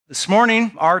This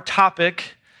morning, our topic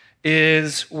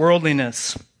is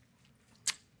worldliness.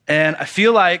 And I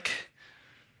feel like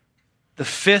the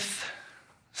fifth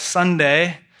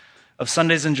Sunday of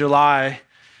Sundays in July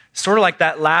is sort of like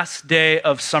that last day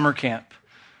of summer camp.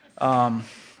 I'm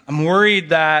worried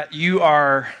that you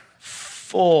are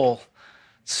full,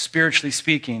 spiritually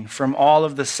speaking, from all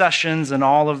of the sessions and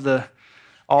all the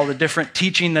different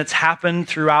teaching that's happened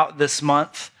throughout this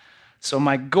month. So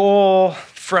my goal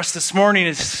for us this morning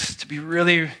is to be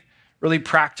really, really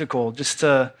practical, just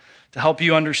to help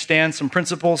you understand some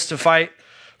principles to fight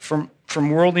from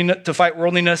worldliness, to fight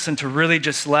worldliness, and to really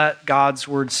just let God's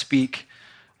word speak.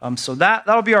 So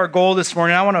that'll be our goal this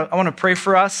morning. I want to pray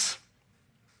for us,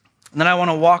 and then I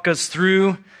want to walk us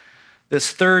through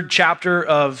this third chapter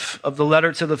of the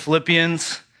letter to the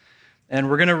Philippians,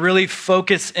 and we're going to really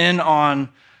focus in on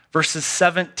verses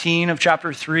 17 of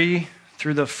chapter 3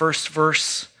 through the first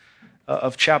verse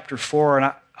of chapter 4. And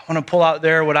I want to pull out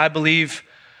there what I believe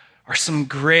are some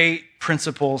great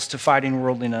principles to fighting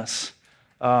worldliness.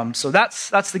 So that's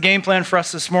the game plan for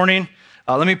us this morning.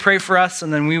 Let me pray for us,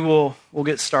 and then we'll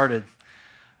get started.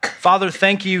 Father,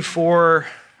 thank you for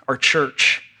our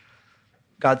church.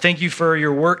 God, thank you for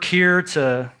your work here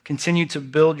to continue to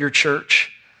build your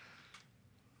church.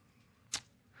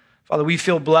 Father, we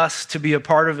feel blessed to be a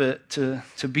part of it,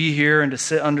 to be here and to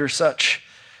sit under such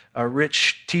a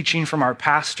rich teaching from our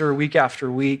pastor week after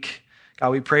week. God,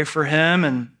 we pray for him.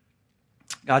 And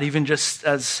God, even just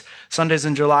as Sundays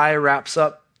in July wraps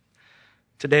up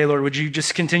today, Lord, would you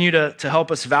just continue to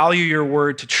help us value your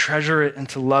word, to treasure it and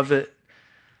to love it.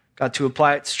 God, to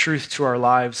apply its truth to our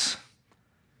lives.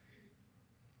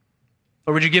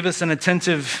 Lord, would you give us an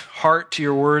attentive heart to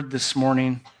your word this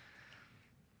morning?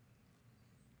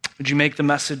 Would you make the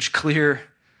message clear?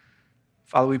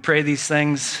 Father, we pray these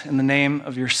things in the name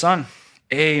of your Son.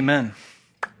 Amen.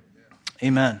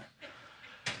 Amen.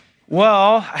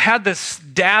 Well, I had this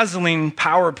dazzling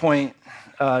PowerPoint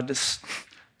this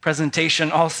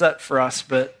presentation all set for us,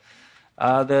 but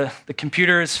the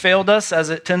computer has failed us, as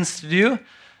it tends to do.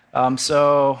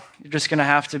 So you're just going to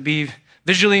have to be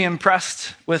visually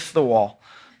impressed with the wall.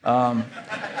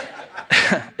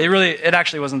 It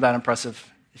actually wasn't that impressive.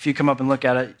 If you come up and look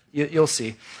at it, you'll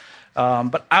see.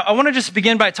 But I want to just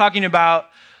begin by talking about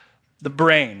the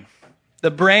brain.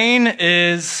 The brain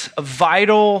is a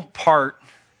vital part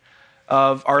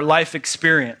of our life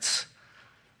experience.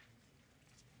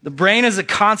 The brain is a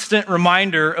constant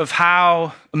reminder of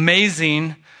how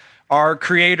amazing our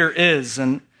Creator is.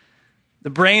 And the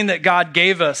brain that God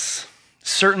gave us is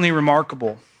certainly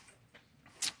remarkable,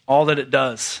 all that it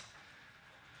does.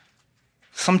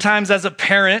 Sometimes as a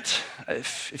parent,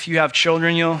 if you have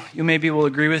children, you maybe will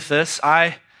agree with this.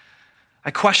 I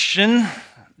question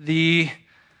the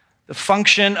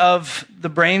function of the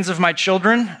brains of my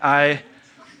children. I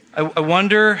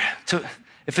wonder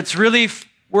if it's really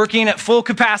working at full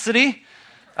capacity,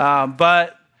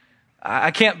 but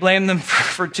I can't blame them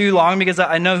for too long because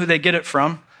I know who they get it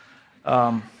from.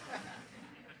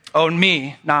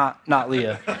 Me, not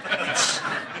Leah.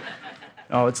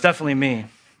 It's definitely me.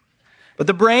 But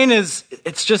the brain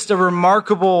it's just a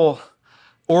remarkable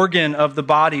organ of the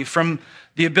body, from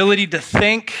the ability to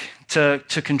think,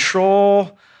 to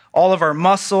control all of our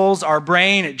muscles, our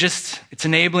brain. It's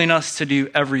enabling us to do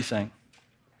everything.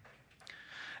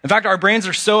 In fact, our brains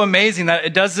are so amazing that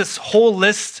it does this whole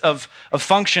list of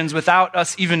functions without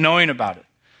us even knowing about it.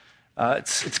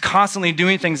 It's constantly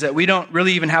doing things that we don't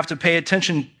really even have to pay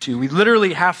attention to. We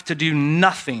literally have to do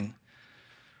nothing.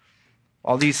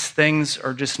 All these things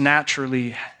are just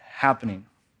naturally happening.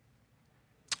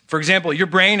 For example, your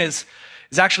brain is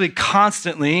actually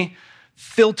constantly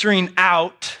filtering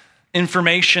out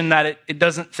information that it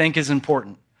doesn't think is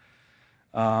important.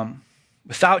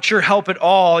 Without your help at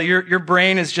all, your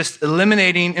brain is just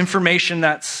eliminating information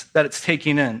that it's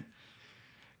taking in.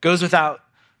 Goes without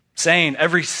saying,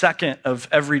 every second of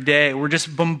every day, we're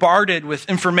just bombarded with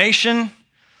information.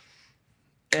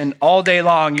 And all day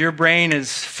long, your brain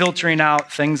is filtering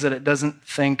out things that it doesn't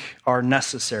think are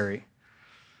necessary.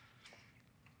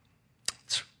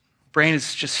 Its brain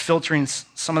is just filtering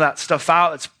some of that stuff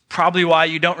out. It's probably why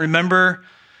you don't remember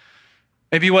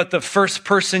maybe what the first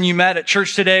person you met at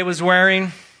church today was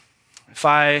wearing. If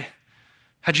I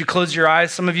had you close your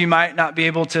eyes, some of you might not be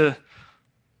able to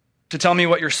tell me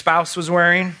what your spouse was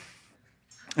wearing.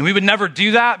 And we would never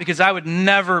do that because I would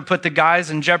never put the guys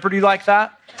in jeopardy like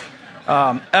that.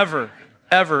 Ever.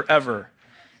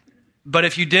 But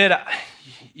if you did,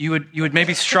 you would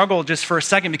maybe struggle just for a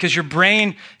second because your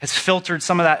brain has filtered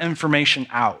some of that information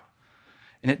out.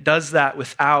 And it does that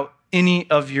without any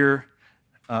of your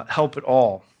help at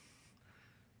all.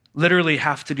 literally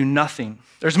have to do nothing.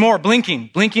 There's more,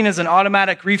 blinking. Blinking is an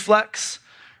automatic reflex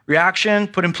reaction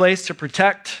put in place to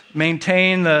protect,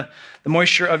 maintain the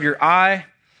moisture of your eye.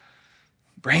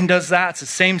 Brain does that. It's the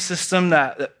same system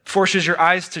that forces your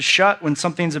eyes to shut when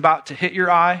something's about to hit your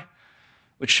eye,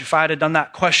 which if I had done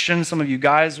that question, some of you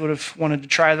guys would have wanted to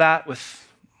try that with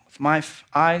my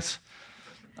eyes.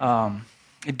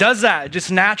 It does that. It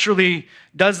just naturally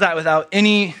does that without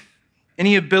any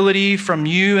ability from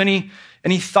you,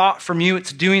 any thought from you.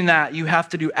 It's doing that. You have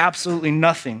to do absolutely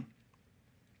nothing.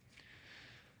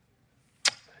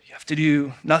 You have to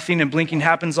do nothing, and blinking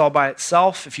happens all by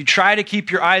itself. If you try to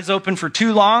keep your eyes open for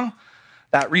too long,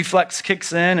 that reflex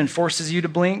kicks in and forces you to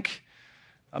blink.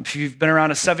 If you've been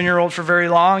around a 7-year-old for very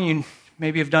long, you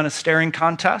maybe have done a staring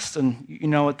contest, and you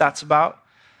know what that's about.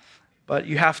 But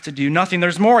you have to do nothing.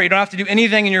 There's more. You don't have to do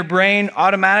anything, and your brain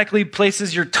automatically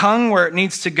places your tongue where it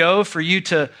needs to go for you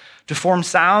to form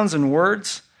sounds and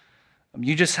words.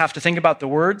 You just have to think about the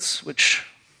words, which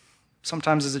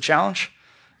sometimes is a challenge.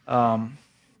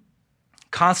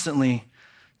 Constantly,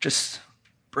 just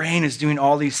brain is doing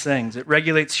all these things. It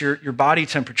regulates your body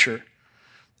temperature.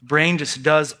 The brain just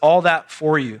does all that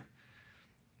for you.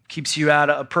 Keeps you at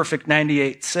a perfect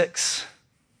 98.6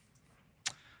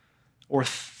 or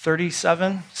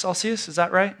 37 Celsius. Is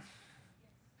that right?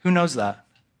 Who knows that?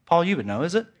 Paul, you would know,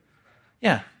 is it?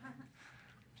 Yeah.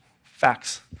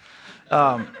 Facts.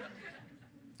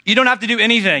 You don't have to do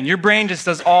anything. Your brain just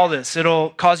does all this.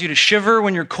 It'll cause you to shiver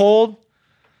when you're cold.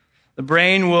 The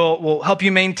brain will help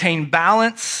you maintain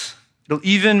balance. It'll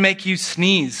even make you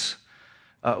sneeze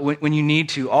when you need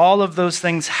to. All of those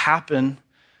things happen.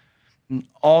 And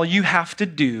all you have to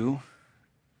do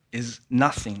is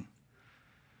nothing.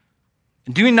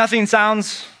 And doing nothing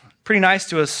sounds pretty nice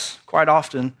to us quite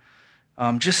often.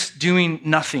 Just doing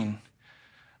nothing.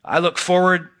 I look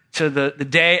forward to the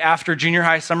day after junior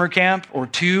high summer camp or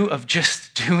two of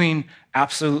just doing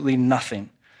absolutely nothing.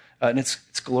 And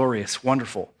it's glorious,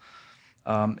 wonderful.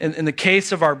 In the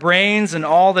case of our brains and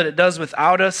all that it does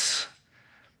without us,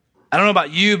 I don't know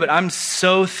about you, but I'm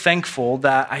so thankful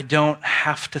that I don't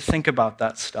have to think about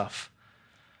that stuff.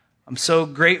 I'm so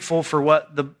grateful for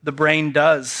what the brain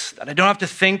does, that I don't have to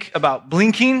think about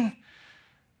blinking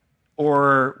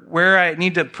or where I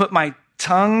need to put my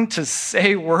tongue to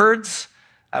say words.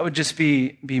 That would just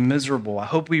be miserable. I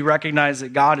hope we recognize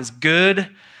that God is good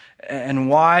and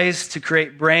wise to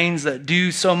create brains that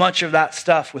do so much of that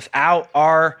stuff without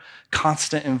our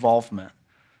constant involvement.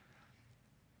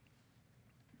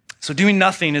 So doing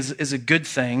nothing is a good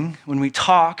thing when we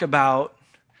talk about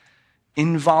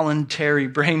involuntary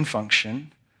brain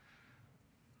function.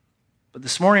 But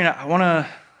this morning, I want to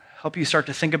help you start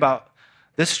to think about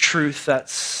this truth that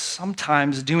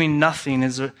sometimes doing nothing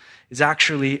is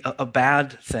actually a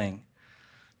bad thing.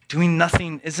 Doing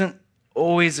nothing isn't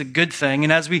always a good thing.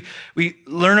 And as we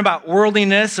learn about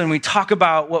worldliness and we talk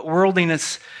about what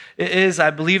worldliness is,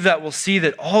 I believe that we'll see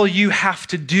that all you have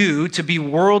to do to be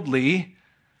worldly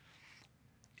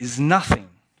is nothing.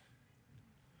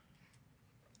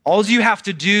 All you have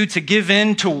to do to give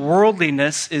in to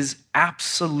worldliness is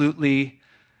absolutely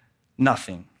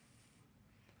nothing.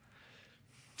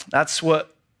 That's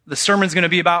what the sermon's going to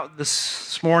be about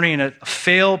this morning in a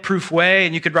fail-proof way.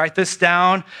 And you could write this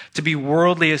down. To be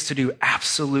worldly is to do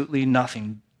absolutely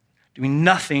nothing. Doing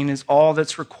nothing is all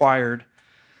that's required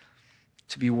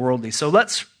to be worldly. So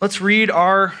let's read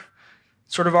our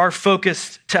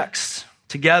focused text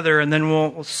together, and then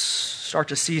we'll start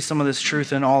to see some of this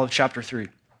truth in all of chapter 3.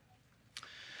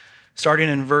 Starting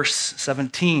in verse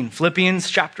 17. Philippians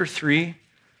chapter 3,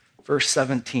 verse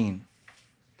 17.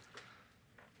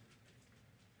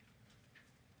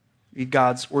 Read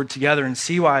God's word together and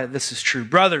see why this is true.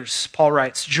 Brothers, Paul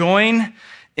writes, join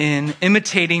in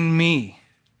imitating me.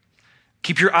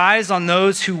 Keep your eyes on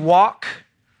those who walk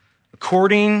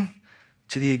according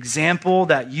to the example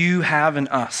that you have in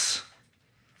us.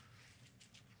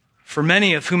 For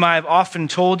many of whom I have often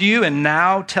told you and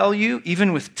now tell you,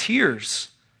 even with tears,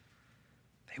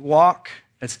 they walk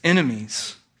as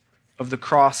enemies of the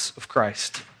cross of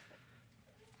Christ.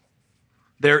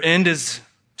 Their end is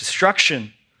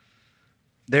destruction.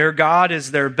 Their God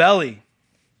is their belly.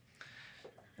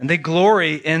 And they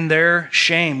glory in their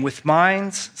shame with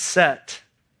minds set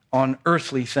on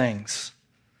earthly things.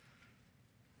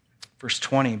 Verse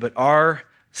 20, but our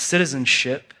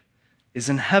citizenship is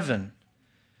in heaven,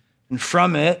 and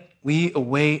from it we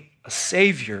await a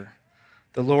Savior,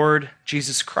 the Lord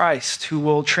Jesus Christ, who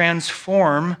will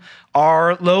transform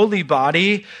our lowly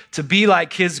body to be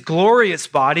like his glorious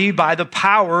body by the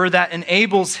power that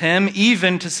enables him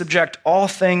even to subject all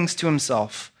things to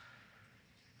himself.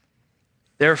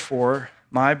 Therefore,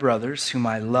 my brothers, whom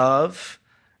I love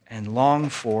and long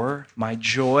for, my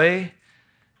joy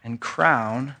and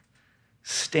crown,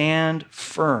 stand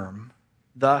firm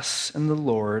thus in the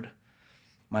Lord,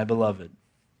 my beloved.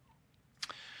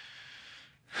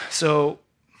 So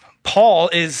Paul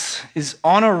is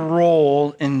on a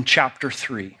roll in chapter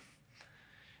 3.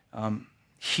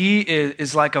 He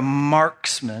is like a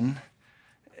marksman,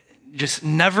 just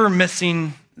never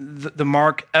missing the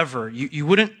mark ever. You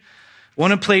wouldn't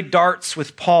want to play darts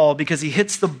with Paul because he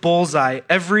hits the bullseye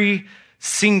every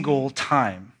single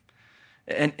time.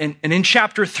 And in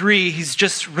chapter 3, he's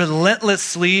just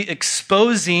relentlessly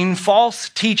exposing false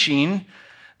teaching,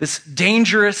 this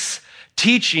dangerous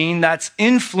teaching that's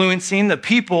influencing the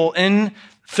people in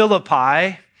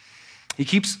Philippi. He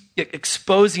keeps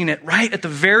exposing it right at the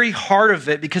very heart of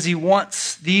it because he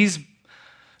wants these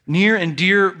near and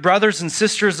dear brothers and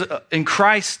sisters in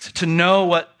Christ to know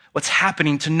what's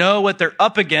happening, to know what they're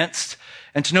up against,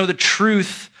 and to know the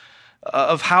truth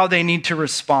of how they need to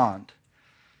respond.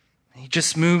 He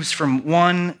just moves from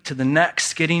one to the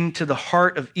next, getting to the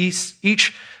heart of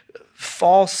each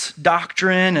false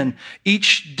doctrine and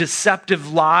each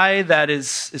deceptive lie that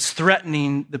is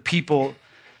threatening the people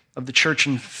of the church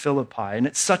in Philippi. And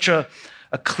it's such a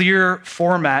clear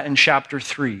format in chapter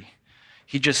 3.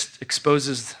 He just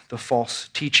exposes the false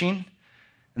teaching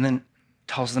and then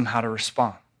tells them how to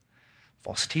respond.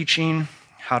 False teaching,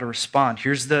 how to respond.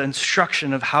 Here's the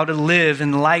instruction of how to live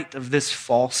in light of this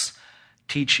false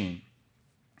teaching.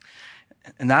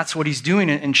 And that's what he's doing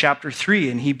in chapter 3.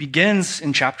 And he begins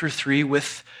in chapter 3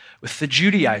 with the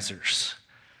Judaizers.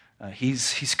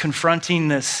 He's confronting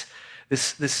this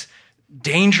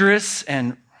dangerous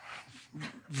and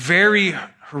very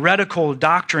heretical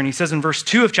doctrine. He says in verse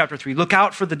 2 of chapter 3, look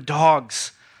out for the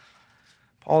dogs.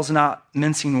 Paul's not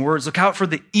mincing words. Look out for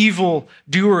the evil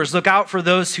doers. Look out for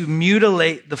those who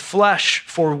mutilate the flesh,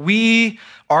 for we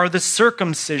are the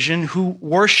circumcision who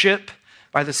worship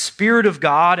by the Spirit of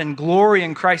God and glory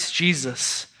in Christ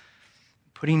Jesus,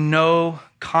 putting no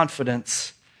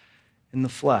confidence in the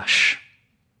flesh.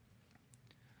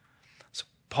 So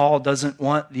Paul doesn't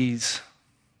want these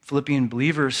Philippian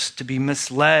believers to be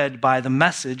misled by the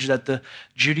message that the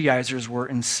Judaizers were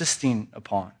insisting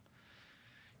upon.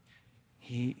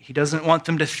 He doesn't want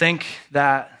them to think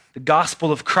that the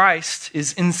gospel of Christ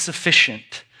is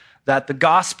insufficient, that the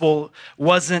gospel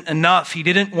wasn't enough. He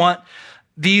didn't want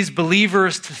these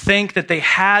believers to think that they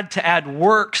had to add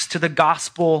works to the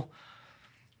gospel.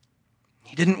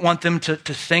 He didn't want them to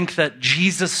think that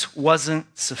Jesus wasn't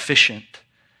sufficient,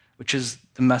 which is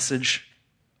the message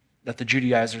that the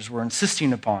Judaizers were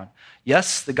insisting upon.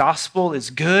 Yes, the gospel is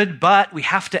good, but we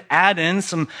have to add in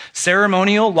some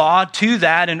ceremonial law to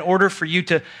that in order for you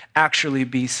to actually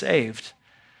be saved.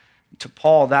 To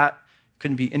Paul, that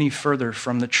couldn't be any further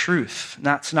from the truth. And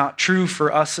that's not true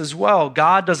for us as well.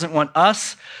 God doesn't want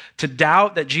us to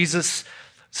doubt that Jesus'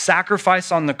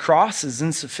 sacrifice on the cross is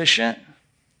insufficient.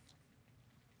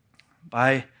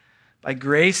 By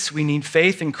grace, we need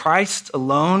faith in Christ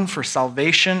alone for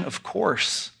salvation, of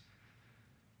course.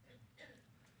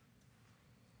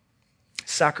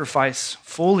 Sacrifice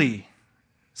fully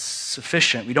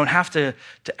sufficient. We don't have to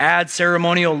add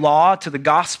ceremonial law to the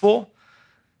gospel.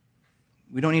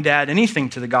 We don't need to add anything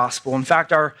to the gospel. In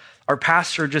fact, our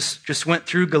pastor just went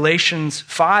through Galatians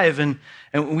 5, and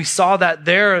we saw that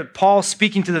there, Paul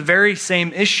speaking to the very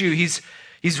same issue.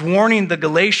 He's warning the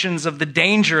Galatians of the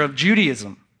danger of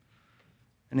Judaism.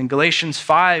 And in Galatians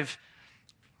 5,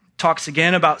 talks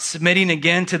again about submitting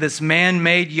again to this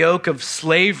man-made yoke of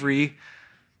slavery,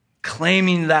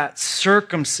 claiming that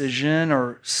circumcision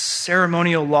or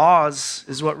ceremonial laws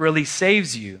is what really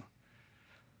saves you.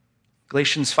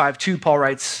 Galatians 5:2, Paul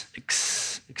writes,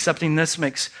 accepting this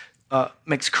makes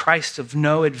Christ of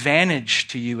no advantage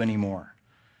to you anymore.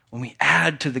 When we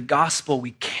add to the gospel,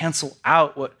 we cancel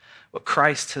out what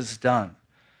Christ has done,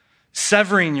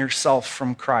 severing yourself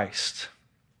from Christ.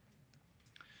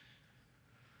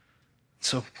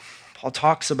 So Paul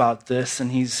talks about this,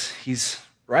 and he's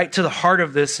right to the heart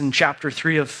of this in chapter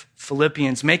 3 of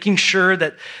Philippians, making sure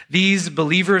that these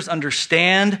believers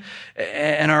understand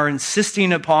and are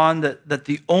insisting upon that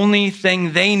the only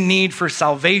thing they need for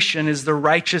salvation is the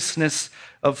righteousness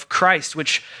of Christ,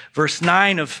 which verse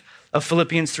 9 of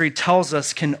Philippians 3 tells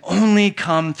us can only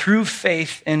come through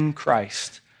faith in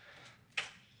Christ.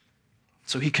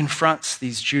 So he confronts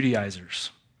these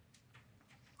Judaizers.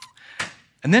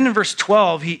 And then in verse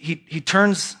 12, he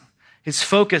turns his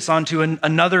focus onto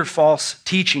another false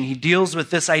teaching. He deals with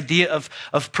this idea of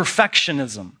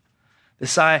perfectionism,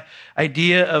 this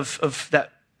idea of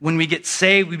that when we get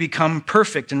saved, we become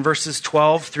perfect in verses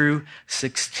 12 through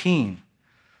 16.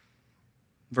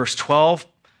 Verse 12,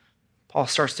 Paul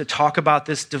starts to talk about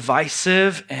this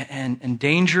divisive and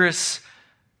dangerous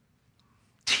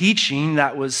teaching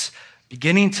that was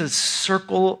beginning to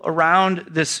circle around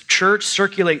this church,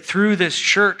 circulate through this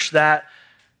church, that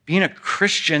being a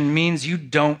Christian means you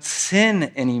don't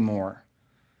sin anymore.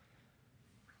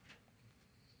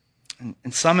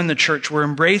 And some in the church were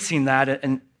embracing that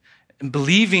and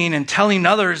believing and telling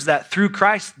others that through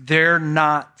Christ they're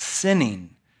not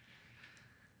sinning.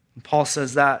 And Paul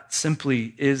says that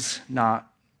simply is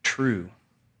not true.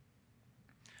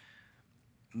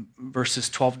 Verses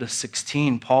 12 to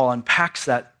 16, Paul unpacks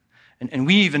that, and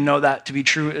we even know that to be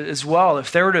true as well.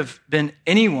 If there would have been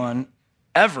anyone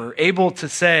ever able to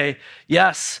say,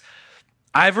 yes,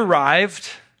 I've arrived,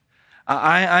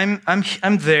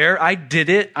 I'm there, I did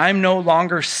it, I'm no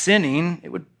longer sinning, it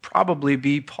would probably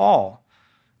be Paul.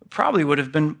 It probably would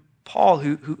have been Paul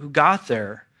who got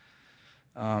there.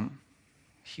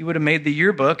 He would have made the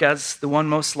yearbook as the one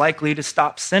most likely to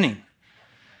stop sinning.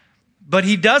 But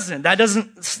he doesn't.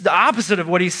 It's the opposite of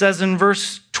what he says in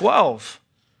verse 12.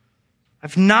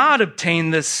 I've not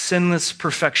obtained this sinless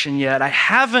perfection yet. I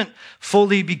haven't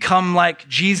fully become like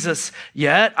Jesus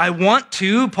yet. I want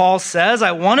to, Paul says,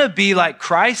 I want to be like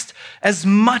Christ as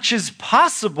much as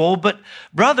possible. But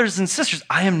brothers and sisters,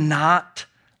 I am not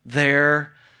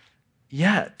there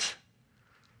yet.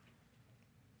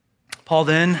 Paul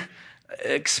then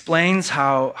explains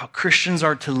how Christians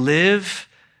are to live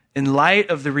in light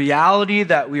of the reality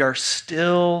that we are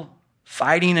still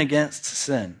fighting against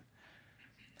sin.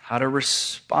 How to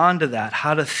respond to that,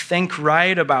 how to think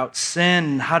right about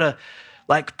sin, how to,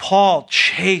 like Paul,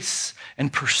 chase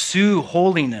and pursue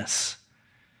holiness.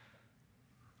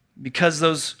 Because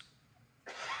those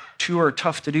two are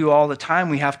tough to do all the time,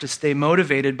 we have to stay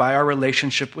motivated by our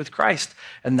relationship with Christ.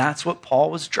 And that's what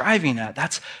Paul was driving at.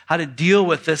 That's how to deal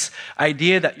with this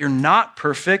idea that you're not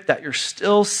perfect, that you're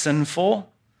still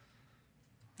sinful.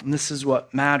 And this is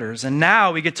what matters. And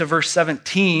now we get to verse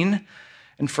 17.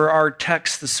 And for our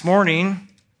text this morning,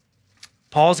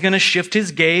 Paul's going to shift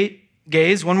his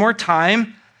gaze one more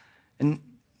time and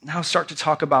now start to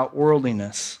talk about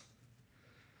worldliness.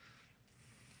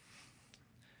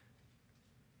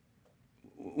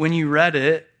 When you read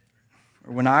it,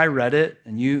 or when I read it,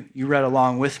 and you read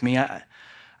along with me, I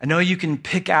know you can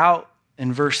pick out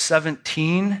in verse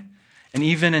 17 and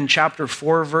even in chapter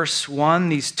 4, verse 1,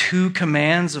 these two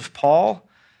commands of Paul.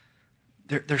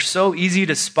 They're so easy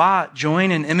to spot.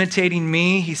 Join in imitating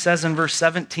me, he says in verse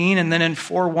 17. And then in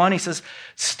 4:1, he says,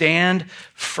 stand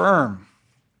firm.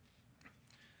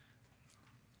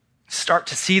 Start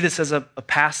to see this as a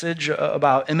passage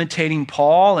about imitating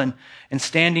Paul and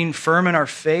standing firm in our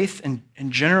faith. And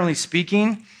generally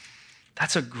speaking,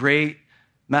 that's a great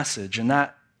message. And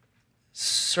that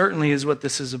certainly is what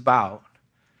this is about.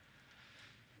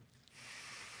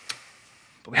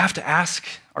 But we have to ask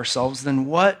ourselves then,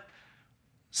 what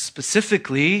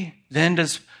specifically then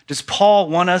does Paul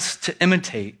want us to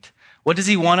imitate? What does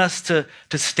he want us to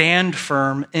stand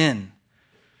firm in?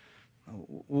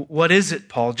 What is it,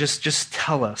 Paul? Just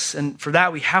tell us. And for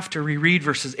that, we have to reread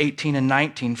verses 18 and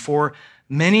 19. For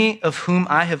many of whom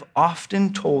I have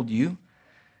often told you,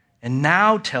 and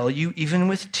now tell you, even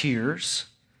with tears,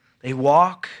 they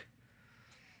walk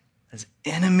as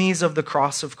enemies of the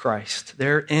cross of Christ.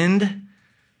 Their end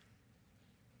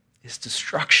is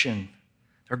destruction.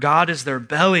 Their God is their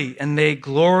belly, and they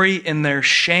glory in their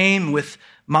shame with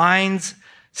minds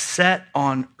set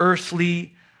on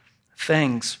earthly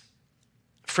things.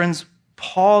 Friends,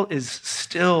 Paul is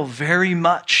still very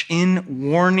much in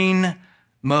warning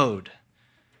mode.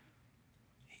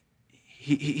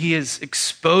 He is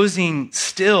exposing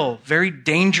still very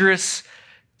dangerous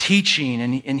teaching,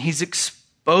 and he's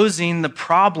exposing the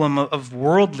problem of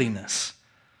worldliness.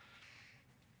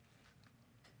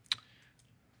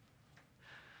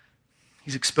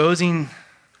 He's exposing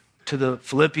to the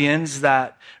Philippians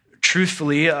that,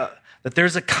 truthfully, that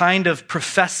there's a kind of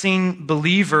professing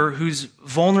believer who's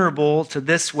vulnerable to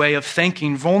this way of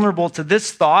thinking, vulnerable to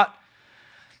this thought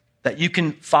that you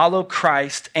can follow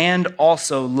Christ and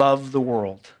also love the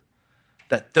world.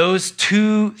 That those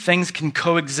two things can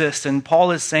coexist, and Paul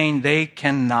is saying they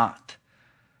cannot.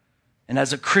 And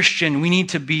as a Christian, we need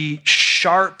to be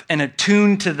sharp and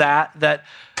attuned to that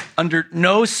under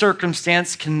no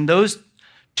circumstance can those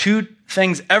two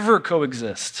things ever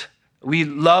coexist. We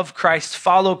love Christ,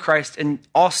 follow Christ, and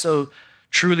also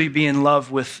truly be in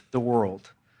love with the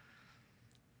world.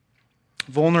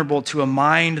 Vulnerable to a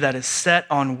mind that is set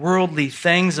on worldly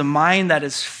things, a mind that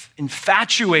is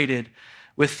infatuated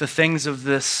with the things of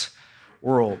this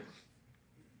world.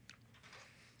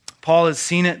 Paul has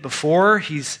seen it before.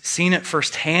 He's seen it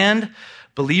firsthand.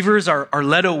 believers are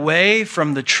led away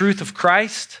from the truth of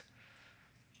Christ.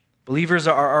 Believers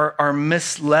are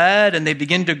misled, and they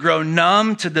begin to grow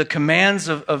numb to the commands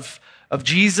of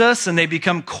Jesus, and they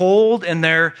become cold in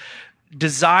their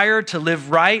desire to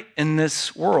live right in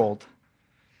this world.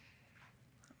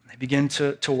 They begin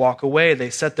to walk away. They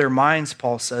set their minds,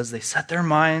 Paul says,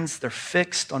 they're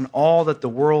fixed on all that the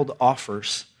world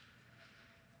offers.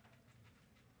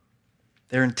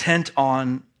 They're intent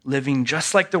on living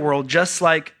just like the world, just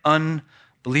like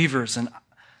unbelievers. And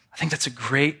I think that's a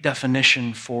great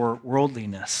definition for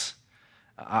worldliness.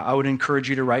 I would encourage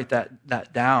you to write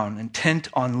that down. Intent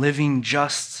on living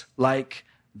just like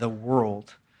the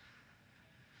world.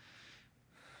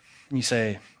 And you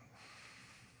say,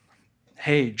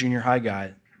 hey, junior high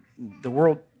guy,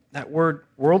 that word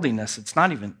worldliness, it's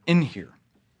not even in here.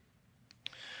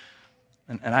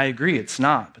 And I agree, it's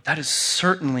not. But that is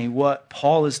certainly what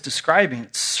Paul is describing.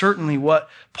 It's certainly what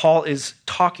Paul is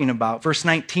talking about. Verse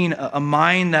 19, a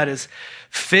mind that is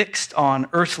fixed on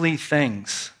earthly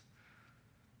things.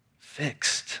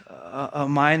 Fixed. A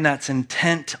mind that's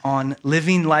intent on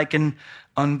living like an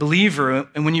unbeliever.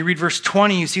 And when you read verse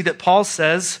 20, you see that Paul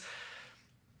says,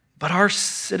 but our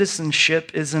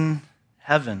citizenship is in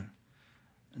heaven.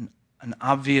 An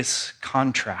obvious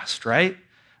contrast, right?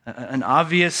 An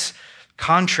obvious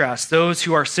contrast. Those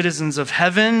who are citizens of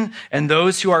heaven and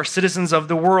those who are citizens of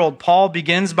the world. Paul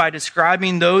begins by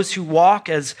describing those who walk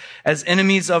as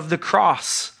enemies of the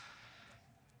cross.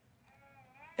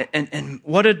 And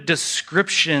what a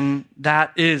description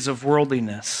that is of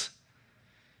worldliness.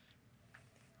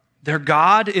 Their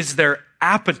God is their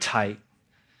appetite.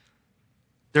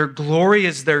 Their glory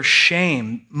is their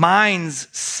shame. Minds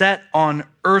set on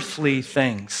earthly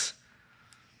things.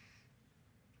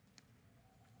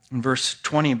 In verse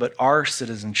 20, but our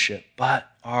citizenship,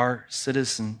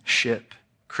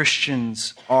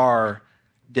 Christians are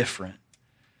different.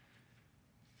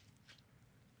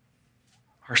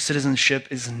 Our citizenship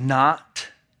is not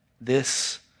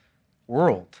this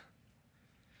world.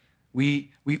 We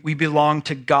belong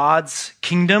to God's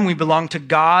kingdom. We belong to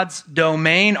God's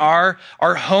domain. Our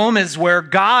home is where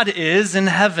God is in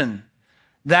heaven.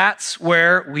 That's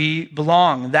where we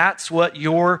belong. That's what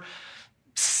your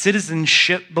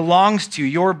citizenship belongs to.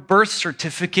 Your birth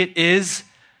certificate is,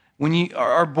 when you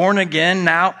are born again,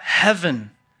 now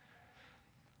heaven.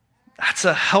 That's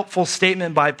a helpful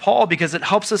statement by Paul because it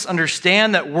helps us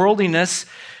understand that worldliness,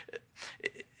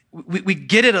 we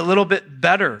get it a little bit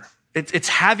better. It's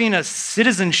having a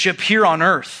citizenship here on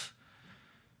earth.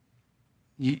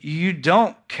 You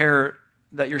don't care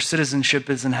that your citizenship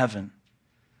is in heaven.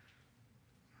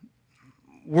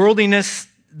 Worldliness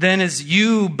then is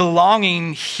you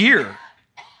belonging here.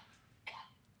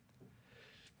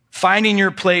 Finding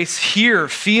your place here,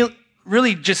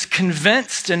 really just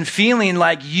convinced and feeling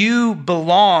like you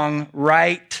belong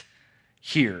right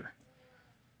here.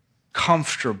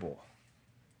 Comfortable,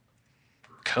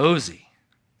 cozy,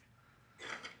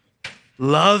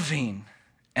 loving,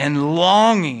 and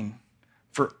longing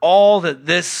for all that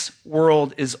this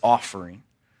world is offering.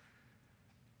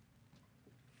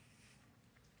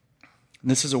 And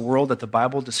this is a world that the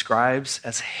Bible describes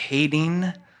as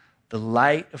hating the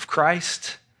light of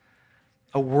Christ,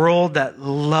 a world that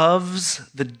loves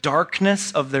the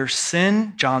darkness of their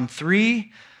sin, John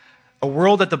 3, a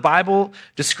world that the Bible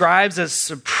describes as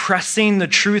suppressing the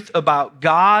truth about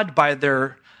God by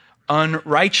their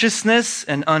unrighteousness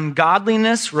and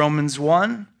ungodliness, Romans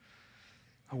 1,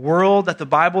 a world that the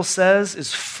Bible says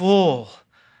is full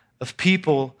of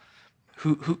people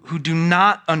who do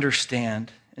not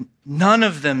understand. And none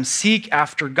of them seek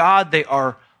after God. They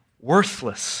are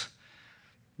worthless.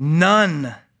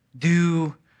 None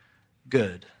do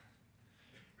good.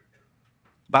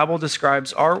 The Bible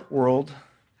describes our world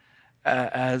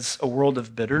as a world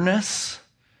of bitterness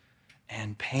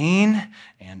and pain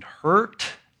and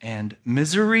hurt and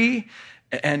misery,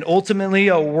 and ultimately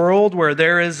a world where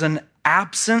there is an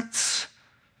absence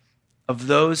of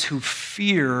those who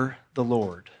fear the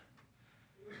Lord.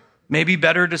 Maybe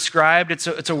better described, it's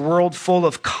a world full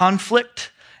of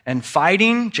conflict and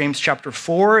fighting. James chapter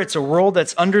 4, it's a world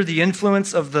that's under the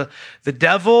influence of the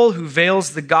devil who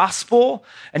veils the gospel,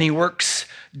 and he works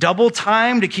double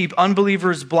time to keep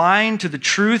unbelievers blind to the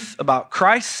truth about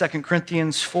Christ, 2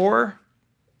 Corinthians 4.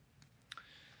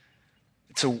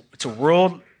 It's a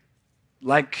world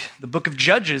like the book of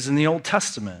Judges in the Old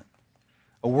Testament,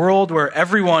 a world where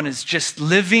everyone is just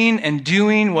living and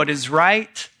doing what is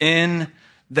right in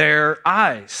their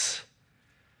eyes.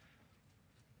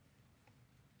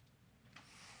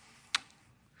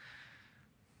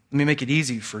 Let me make it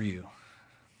easy for you.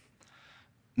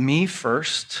 Me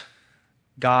first,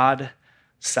 God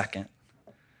second.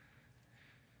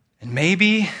 And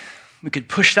maybe we could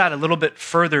push that a little bit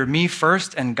further. Me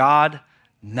first and God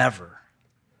never.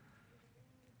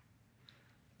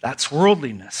 That's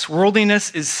worldliness.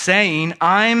 Worldliness is saying,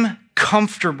 I'm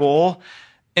comfortable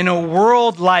in a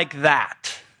world like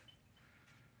that.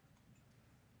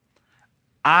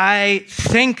 I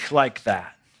think like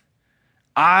that.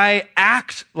 I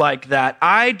act like that.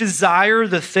 I desire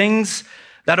the things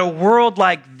that a world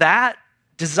like that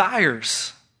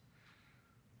desires.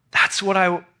 That's what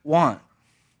I want.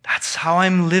 That's how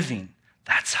I'm living.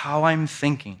 That's how I'm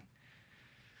thinking.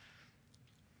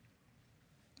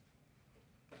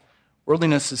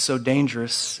 Worldliness is so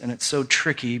dangerous and it's so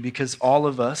tricky because all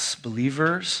of us,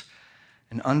 believers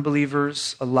and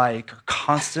unbelievers alike, are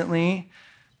constantly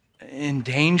in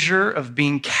danger of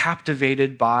being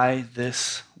captivated by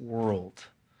this world.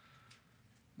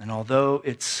 And although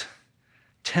it's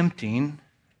tempting,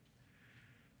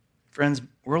 friends,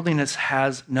 worldliness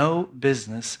has no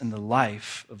business in the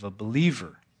life of a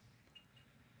believer.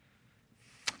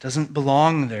 It doesn't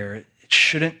belong there. It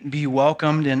shouldn't be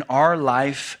welcomed in our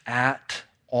life at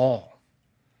all.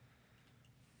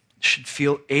 It should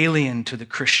feel alien to the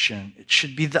Christian. It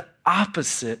should be the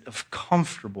opposite of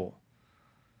comfortable.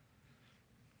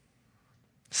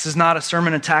 This is not a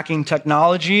sermon attacking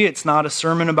technology. It's not a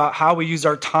sermon about how we use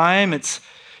our time.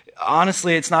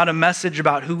 Honestly, it's not a message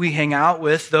about who we hang out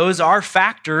with. Those are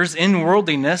factors in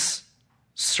worldliness,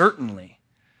 certainly.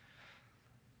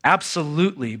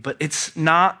 Absolutely. But it's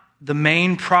not the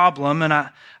main problem. And I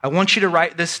want you to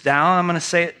write this down. I'm going to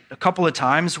say it a couple of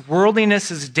times.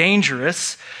 Worldliness is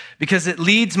dangerous because it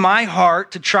leads my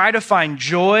heart to try to find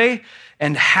joy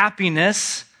and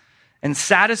happiness and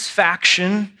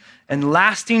satisfaction and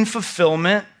lasting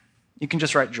fulfillment, you can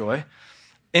just write joy,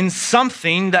 in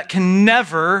something that can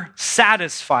never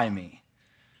satisfy me.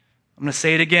 I'm going to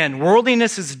say it again.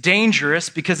 Worldliness is dangerous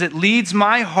because it leads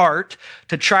my heart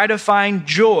to try to find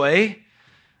joy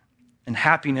and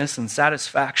happiness and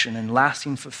satisfaction and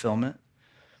lasting fulfillment.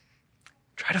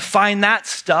 Try to find that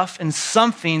stuff in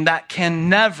something that can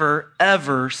never,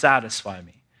 ever satisfy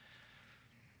me.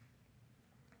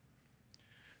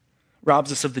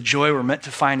 Robs us of the joy we're meant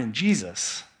to find in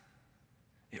Jesus.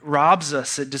 It robs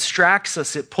us, it distracts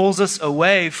us, it pulls us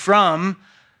away from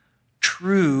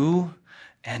true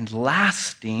and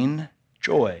lasting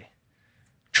joy,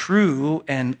 true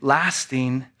and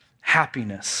lasting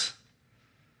happiness.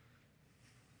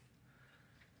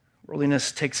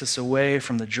 Worldliness takes us away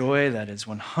from the joy that is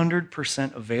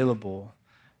 100% available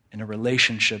in a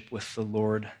relationship with the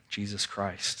Lord Jesus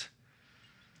Christ.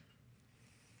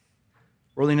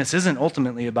 Worldliness isn't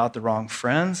ultimately about the wrong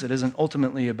friends. It isn't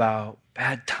ultimately about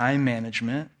bad time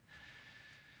management.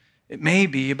 It may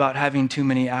be about having too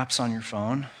many apps on your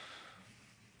phone.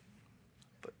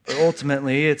 But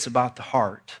ultimately, it's about the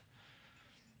heart.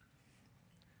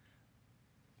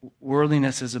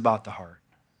 Worldliness is about the heart.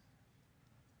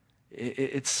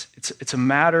 It's a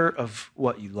matter of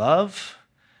what you love.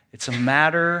 It's a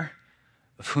matter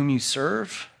of whom you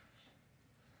serve.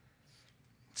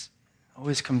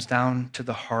 Always comes down to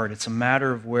the heart. It's a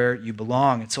matter of where you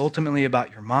belong. It's ultimately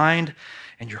about your mind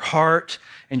and your heart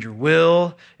and your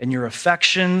will and your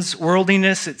affections.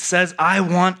 Worldliness, it says, I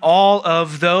want all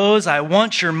of those. I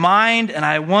want your mind and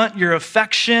I want your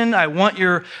affection. I want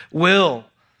your will.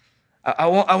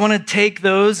 I want to take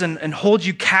those and hold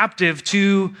you captive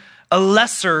to a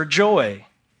lesser joy.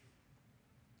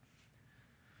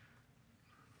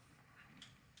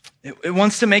 It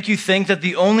wants to make you think that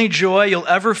the only joy you'll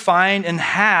ever find and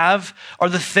have are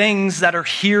the things that are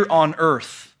here on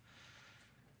earth.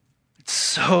 It's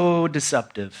so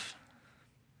deceptive.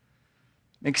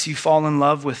 Makes you fall in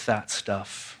love with that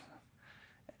stuff.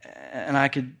 And I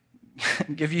could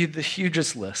give you the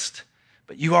hugest list,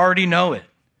 but you already know it.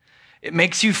 It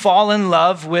makes you fall in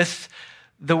love with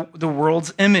the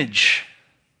world's image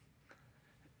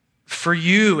for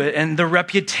you and the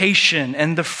reputation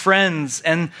and the friends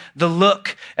and the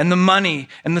look and the money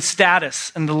and the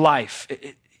status and the life.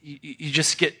 You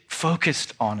just get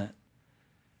focused on it.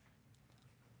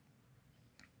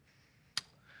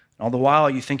 And all the while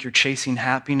you think you're chasing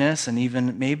happiness and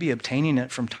even maybe obtaining it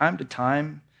from time to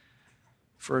time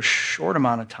for a short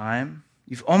amount of time.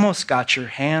 You've almost got your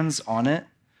hands on it.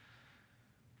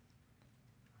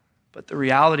 But the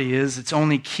reality is it's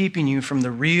only keeping you from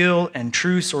the real and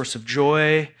true source of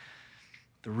joy,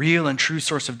 the real and true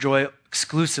source of joy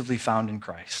exclusively found in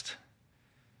Christ.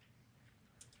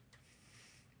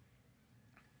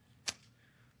 I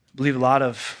believe a lot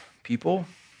of people,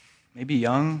 maybe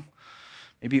young,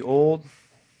 maybe old,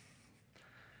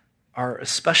 are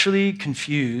especially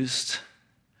confused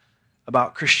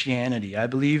about Christianity. I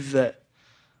believe that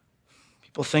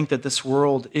people think that this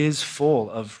world is full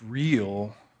of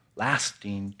real,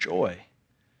 lasting joy.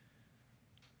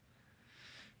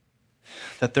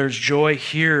 That there's joy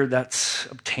here that's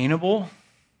obtainable,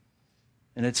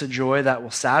 and it's a joy that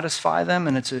will satisfy them,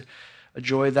 and it's a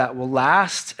joy that will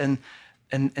last, and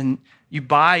you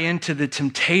buy into the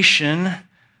temptation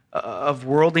of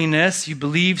worldliness. You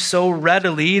believe so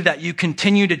readily that you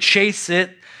continue to chase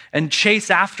it and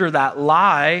chase after that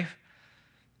lie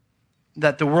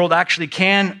that the world actually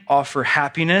can offer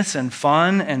happiness and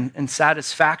fun and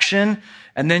satisfaction.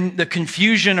 And then the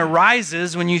confusion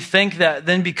arises when you think that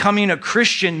then becoming a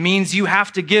Christian means you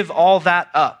have to give all that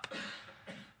up.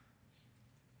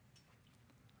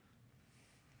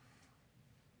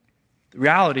 The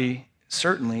reality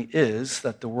certainly is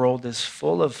that the world is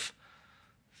full of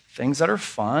things that are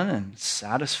fun and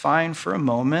satisfying for a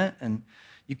moment, and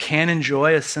you can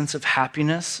enjoy a sense of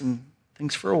happiness and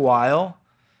things for a while.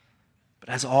 But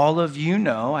as all of you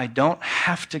know, I don't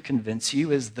have to convince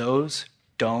you, as those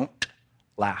don't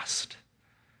last.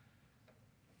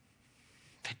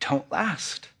 They don't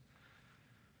last.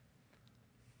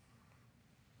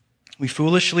 We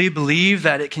foolishly believe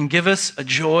that it can give us a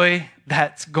joy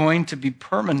that's going to be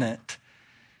permanent.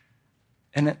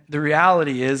 And the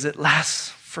reality is it lasts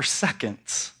for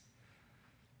seconds.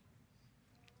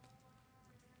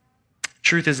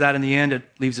 Truth is that in the end, it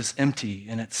leaves us empty,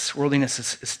 and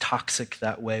worldliness is toxic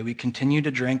that way. We continue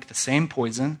to drink the same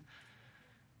poison,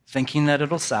 thinking that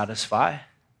it'll satisfy,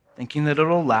 thinking that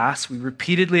it'll last. We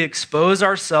repeatedly expose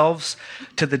ourselves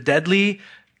to the deadly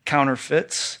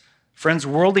counterfeits. Friends,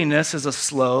 worldliness is a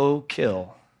slow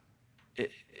kill.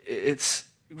 It's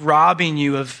robbing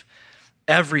you of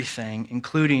everything,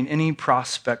 including any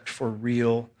prospect for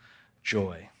real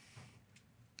joy.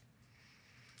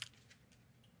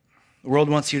 The world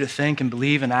wants you to think and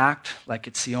believe and act like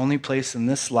it's the only place in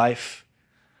this life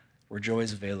where joy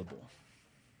is available.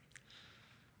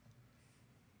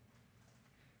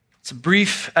 It's a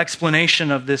brief explanation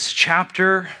of this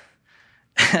chapter,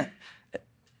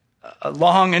 a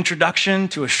long introduction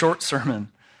to a short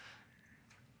sermon.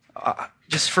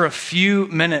 Just for a few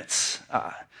minutes,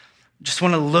 just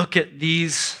want to look at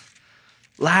these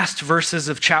last verses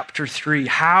of chapter 3.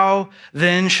 How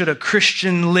then should a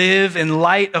Christian live in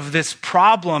light of this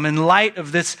problem, in light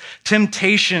of this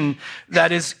temptation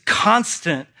that is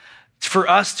constant for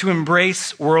us to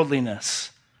embrace worldliness?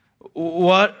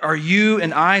 What are you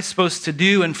and I supposed to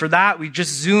do? And for that, we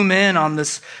just zoom in on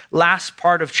this last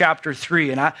part of chapter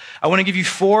 3. And I want to give you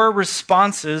 4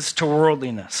 responses to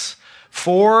worldliness.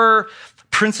 4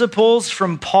 principles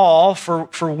from Paul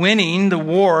for winning the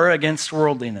war against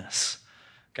worldliness.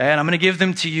 Okay, and I'm going to give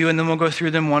them to you, and then we'll go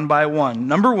through them one by one.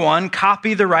 Number 1,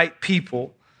 copy the right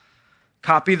people.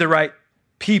 Copy the right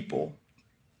people.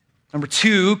 Number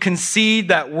 2, concede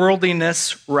that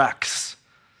worldliness wrecks.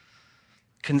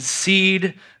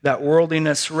 Concede that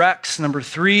worldliness wrecks. Number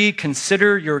 3,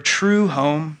 consider your true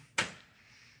home.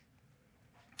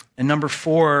 And number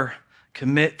 4,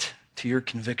 commit to your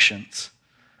convictions.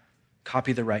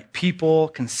 Copy the right people,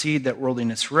 concede that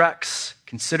worldliness wrecks,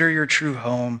 consider your true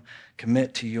home,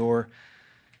 commit to your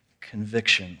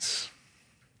convictions.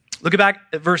 Look back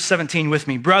at verse 17 with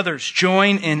me. Brothers,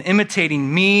 join in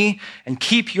imitating me and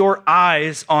keep your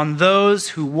eyes on those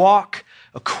who walk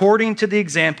according to the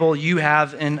example you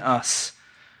have in us.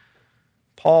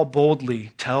 Paul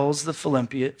boldly tells the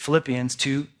Philippians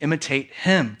to imitate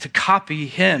him, to copy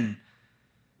him.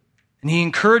 And he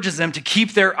encourages them to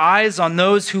keep their eyes on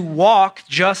those who walk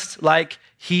just like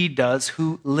he does,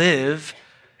 who live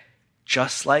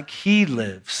just like he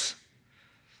lives.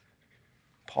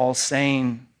 Paul's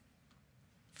saying,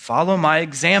 follow my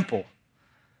example.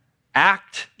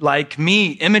 Act like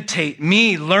me, imitate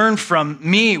me, learn from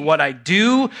me what I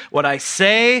do, what I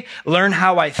say, learn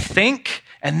how I think,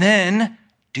 and then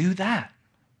do that.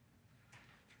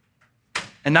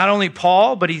 And not only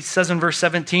Paul, but he says in verse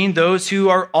 17, those who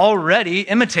are already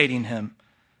imitating him.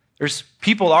 There's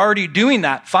people already doing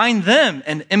that. Find them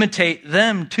and imitate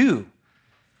them too.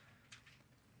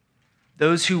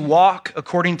 Those who walk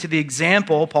according to the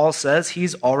example, Paul says,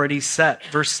 he's already set.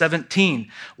 Verse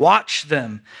 17, watch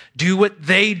them, do what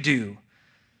they do. You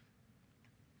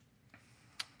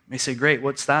may say, great,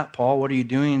 what's that, Paul? What are you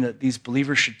doing that these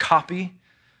believers should copy?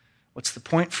 What's the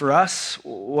point for us?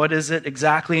 What is it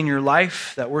exactly in your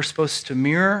life that we're supposed to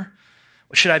mirror?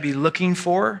 What should I be looking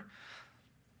for?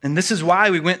 And this is why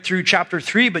we went through chapter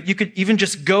 3, but you could even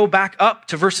just go back up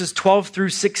to verses 12 through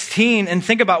 16 and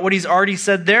think about what he's already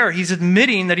said there. He's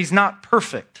admitting that he's not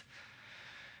perfect.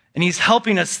 And he's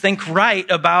helping us think right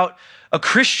about a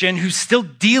Christian who's still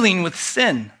dealing with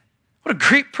sin. What a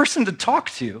great person to talk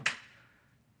to.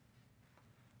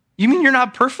 You mean you're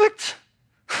not perfect?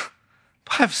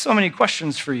 I have so many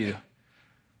questions for you.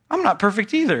 I'm not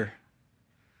perfect either.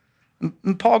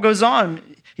 And Paul goes on.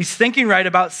 He's thinking right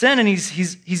about sin, and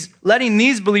he's letting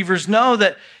these believers know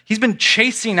that he's been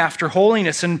chasing after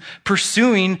holiness and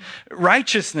pursuing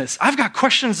righteousness. I've got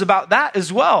questions about that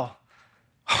as well.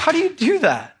 How do you do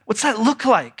that? What's that look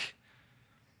like?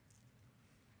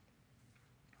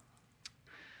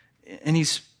 And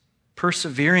he's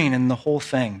persevering in the whole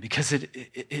thing because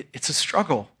it's a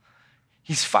struggle.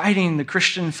 He's fighting the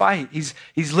Christian fight. He's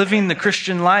living the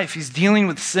Christian life. He's dealing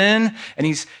with sin, and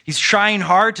he's trying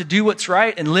hard to do what's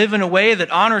right and live in a way that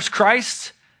honors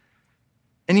Christ.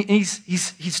 And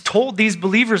he's told these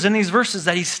believers in these verses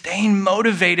that he's staying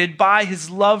motivated by his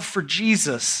love for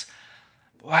Jesus.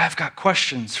 Boy, I've got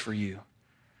questions for you.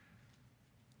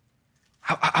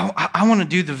 I want to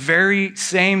do the very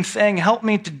same thing. Help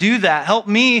me to do that. Help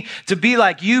me to be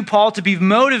like you, Paul, to be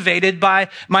motivated by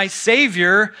my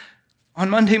Savior on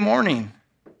Monday morning.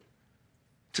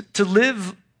 To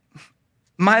live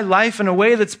my life in a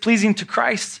way that's pleasing to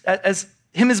Christ as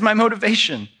him is my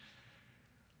motivation.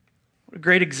 What a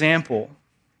great example.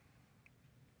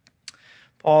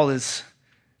 Paul is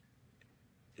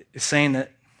saying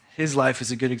that his life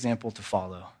is a good example to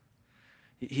follow.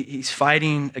 He's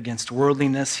fighting against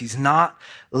worldliness. He's not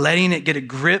letting it get a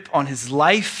grip on his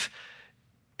life.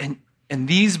 And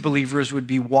these believers would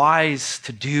be wise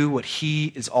to do what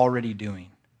he is already doing.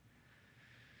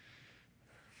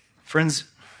 Friends,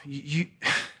 you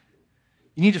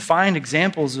need to find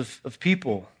examples of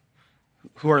people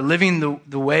who are living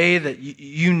the way that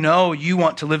you know you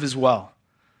want to live as well.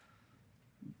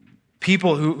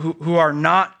 People who are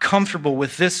not comfortable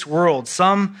with this world.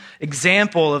 Some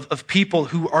example of people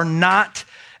who are not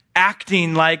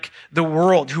acting like the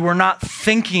world, who are not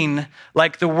thinking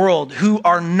like the world, who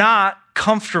are not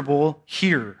comfortable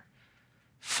here.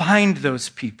 Find those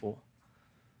people.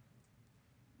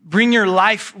 Bring your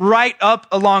life right up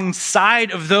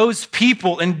alongside of those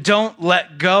people and don't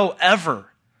let go ever.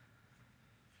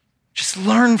 Just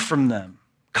learn from them.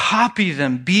 Copy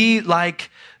them. Be like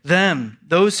them.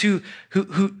 Those who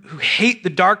hate the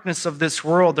darkness of this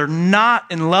world, they're not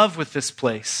in love with this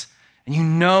place. And you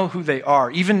know who they are.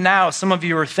 Even now, some of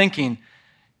you are thinking,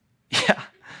 yeah,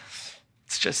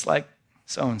 it's just like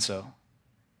so-and-so.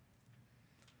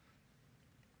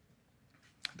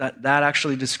 That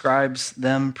actually describes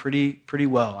them pretty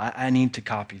well. I need to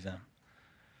copy them.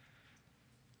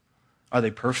 Are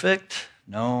they perfect?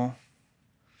 No.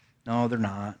 No, they're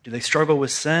not. Do they struggle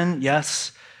with sin?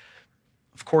 Yes.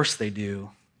 Of course they do.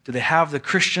 Do they have the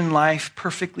Christian life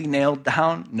perfectly nailed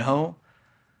down? No.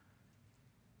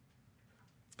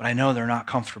 But I know they're not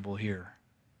comfortable here.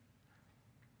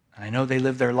 And I know they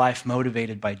live their life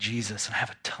motivated by Jesus, and I have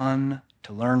a ton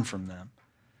to learn from them.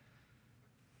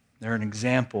 They're an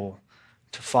example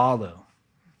to follow.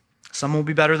 Some will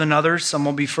be better than others. Some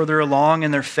will be further along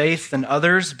in their faith than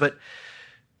others. But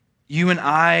you and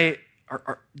I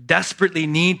are desperately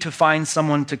need to find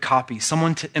someone to copy,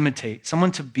 someone to imitate,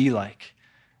 someone to be like.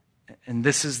 And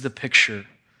this is the picture.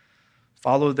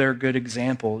 Follow their good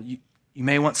example. You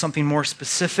may want something more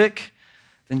specific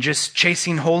than just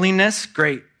chasing holiness.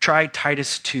 Great. Try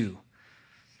Titus 2.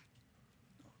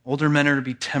 Older men are to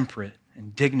be temperate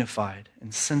and dignified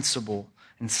and sensible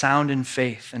and sound in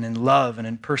faith and in love and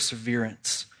in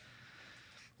perseverance.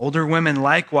 Older women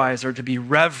likewise are to be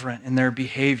reverent in their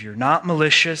behavior, not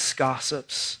malicious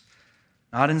gossips,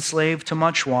 not enslaved to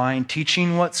much wine,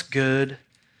 teaching what's good,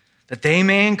 that they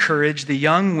may encourage the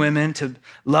young women to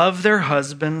love their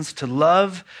husbands, to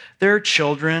love their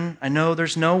children. I know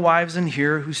there's no wives in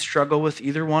here who struggle with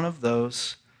either one of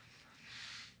those.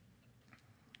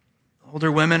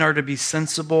 Older women are to be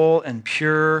sensible and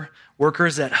pure,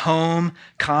 workers at home,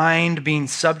 kind, being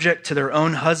subject to their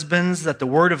own husbands, that the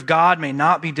word of God may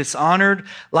not be dishonored.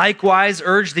 Likewise,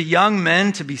 urge the young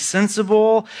men to be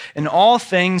sensible in all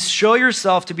things. Show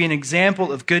yourself to be an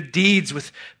example of good deeds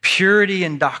with purity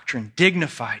in doctrine,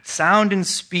 dignified, sound in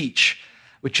speech,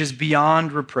 which is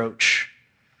beyond reproach.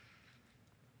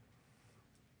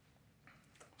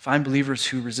 Find believers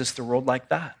who resist the world like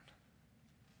that.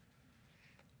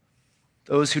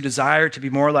 Those who desire to be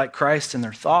more like Christ in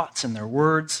their thoughts and their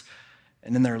words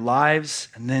and in their lives,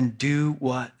 and then do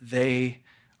what they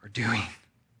are doing.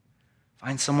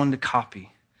 Find someone to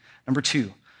copy. Number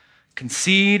 2,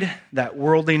 concede that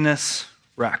worldliness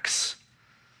wrecks.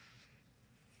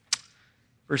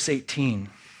 Verse 18,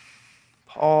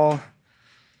 Paul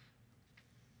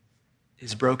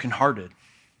is brokenhearted.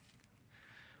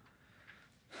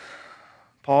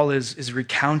 Paul is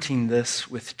recounting this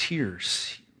with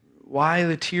tears. Why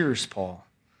the tears, Paul?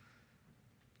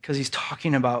 Because he's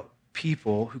talking about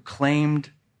people who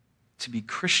claimed to be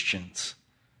Christians,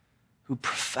 who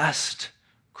professed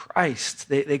Christ.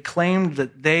 They claimed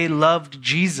that they loved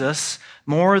Jesus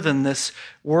more than this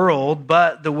world,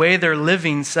 but the way they're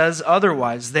living says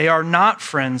otherwise. They are not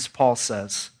friends, Paul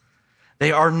says.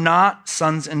 They are not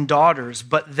sons and daughters,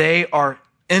 but they are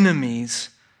enemies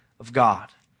of God.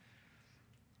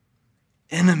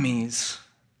 Enemies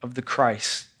of the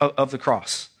cross.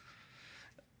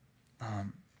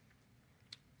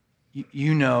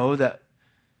 You know that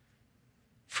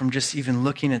from just even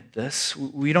looking at this,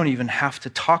 we don't even have to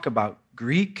talk about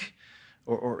Greek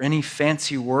or any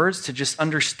fancy words to just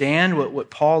understand what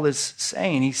Paul is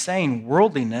saying. He's saying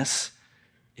worldliness,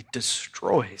 it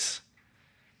destroys.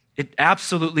 It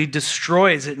absolutely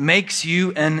destroys. It makes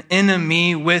you an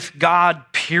enemy with God,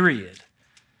 period.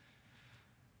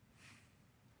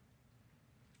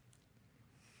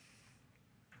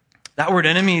 That word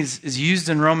enemies is used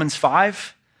in Romans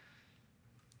 5.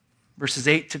 Verses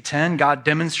 8 to 10, God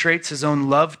demonstrates his own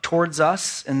love towards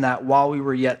us in that while we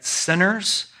were yet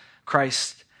sinners,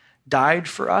 Christ died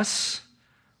for us.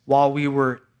 While we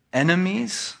were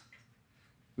enemies,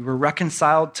 we were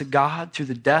reconciled to God through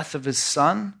the death of his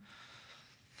Son.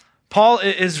 Paul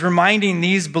is reminding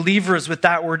these believers with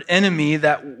that word enemy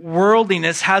that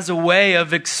worldliness has a way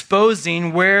of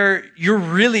exposing where you're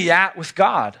really at with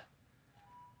God.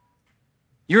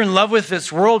 You're in love with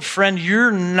this world, friend. You're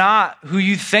not who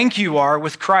you think you are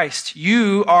with Christ.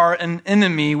 You are an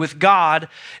enemy with God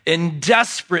in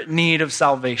desperate need of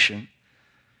salvation.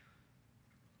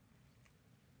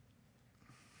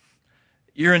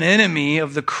 You're an enemy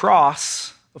of the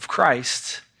cross of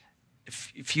Christ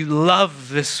if you love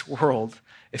this world,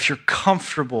 if you're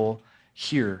comfortable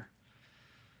here.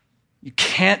 You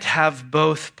can't have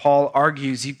both, Paul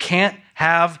argues. You can't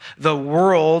have the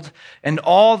world and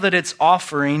all that it's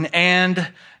offering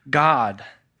and God.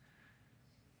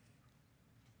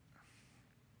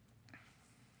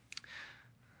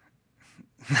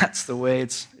 That's the way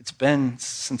it's been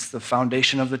since the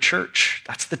foundation of the church.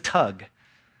 That's the tug.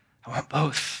 I want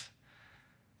both.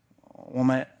 I want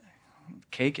my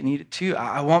cake and eat it too.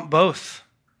 I want both.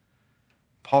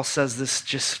 Paul says this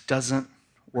just doesn't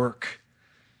work.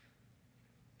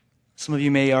 Some of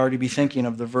you may already be thinking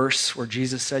of the verse where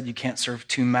Jesus said you can't serve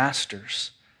two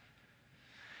masters.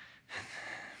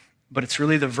 But it's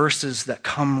really the verses that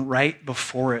come right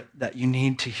before it that you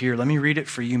need to hear. Let me read it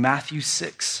for you. Matthew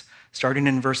 6, starting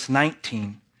in verse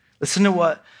 19. Listen to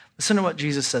what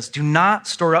Jesus says. Do not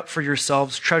store up for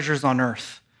yourselves treasures on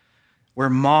earth,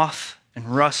 where moth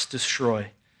and rust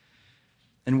destroy,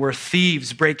 and where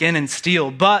thieves break in and steal,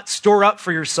 but store up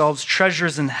for yourselves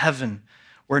treasures in heaven,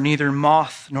 where neither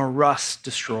moth nor rust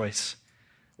destroys,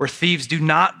 where thieves do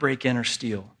not break in or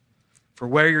steal. For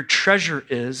where your treasure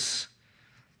is,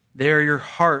 there your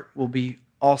heart will be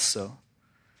also.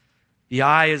 The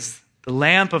eye is the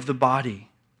lamp of the body.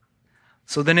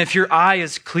 So then if your eye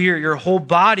is clear, your whole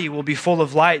body will be full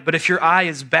of light. But if your eye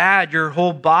is bad, your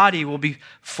whole body will be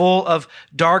full of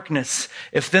darkness.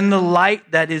 If then the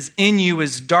light that is in you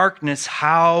is darkness,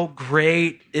 how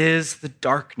great is the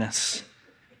darkness?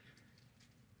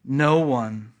 No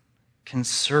one can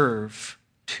serve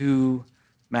two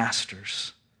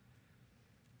masters.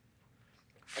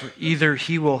 For either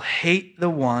he will hate the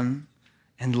one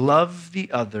and love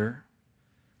the other,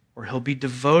 or he'll be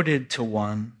devoted to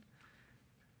one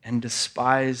and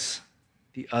despise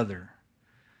the other.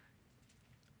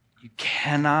 You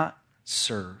cannot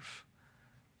serve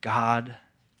God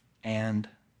and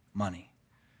money.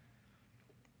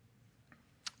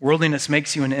 Worldliness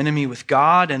makes you an enemy with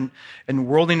God, and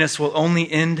worldliness will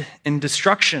only end in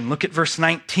destruction. Look at verse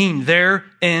 19. Their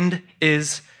end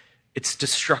is its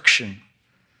destruction.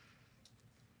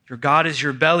 Your God is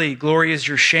your belly, glory is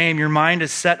your shame, your mind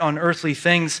is set on earthly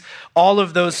things. All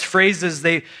of those phrases,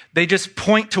 they just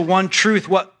point to one truth.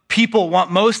 What people want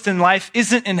most in life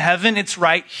isn't in heaven, it's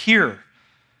right here.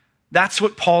 That's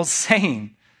what Paul's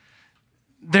saying.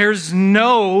 There's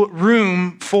no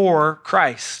room for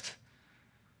Christ.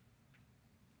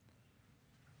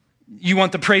 You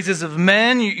want the praises of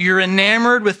men. You're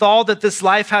enamored with all that this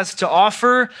life has to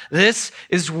offer. This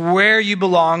is where you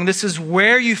belong. This is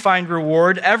where you find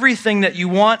reward. Everything that you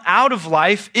want out of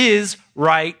life is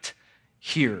right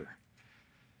here.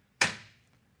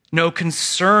 No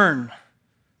concern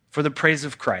for the praise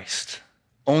of Christ,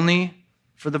 only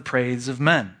for the praise of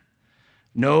men.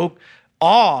 No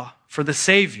awe for the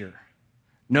Savior.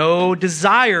 No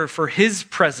desire for his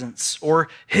presence or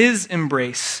his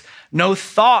embrace. No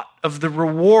thought of the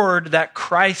reward that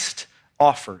Christ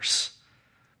offers.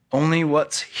 Only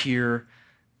what's here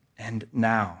and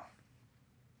now.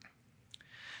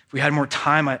 If we had more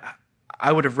time,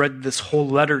 I would have read this whole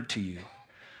letter to you,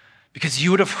 because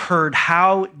you would have heard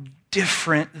how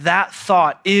different that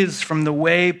thought is from the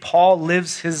way Paul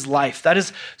lives his life. That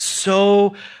is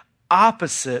so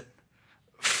opposite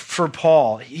for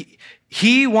Paul.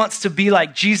 He wants to be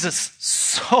like Jesus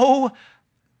so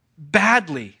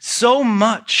badly, so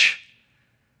much.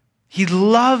 He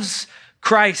loves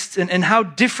Christ, and how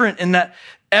different in that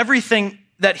everything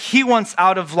that he wants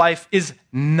out of life is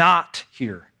not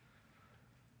here.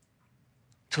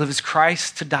 To live is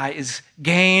Christ, to die is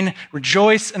gain.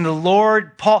 Rejoice in the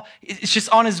Lord. Paul, it's just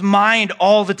on his mind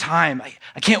all the time.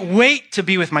 I can't wait to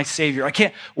be with my Savior. I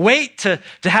can't wait to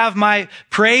have my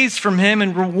praise from him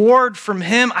and reward from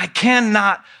him. I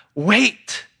cannot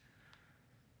wait.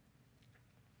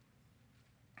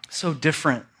 So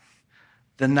different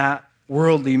than that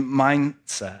worldly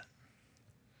mindset.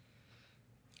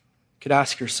 You could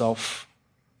ask yourself,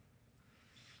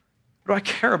 what do I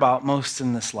care about most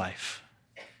in this life?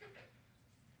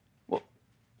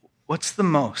 What's the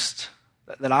most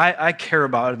that I care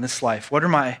about in this life? What are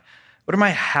my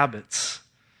habits?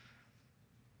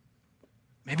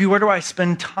 Maybe where do I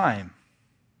spend time?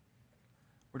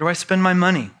 Where do I spend my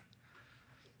money?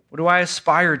 What do I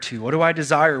aspire to? What do I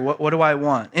desire? What do I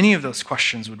want? Any of those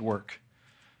questions would work.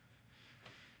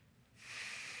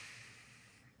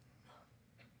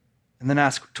 And then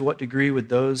ask, to what degree would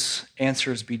those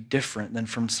answers be different than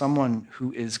from someone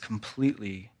who is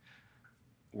completely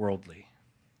worldly,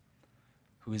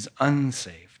 who is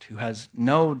unsaved, who has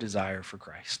no desire for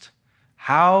Christ?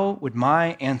 How would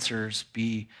my answers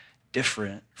be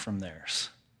different from theirs?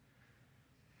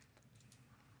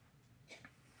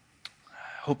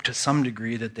 I hope to some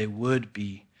degree that they would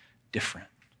be different.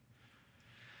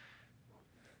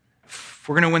 If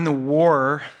we're going to win the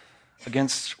war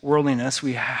against worldliness,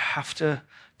 we have to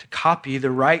copy the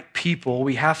right people.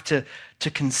 We have to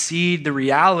concede the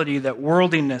reality that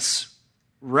worldliness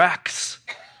wrecks.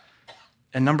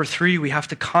 And number 3, we have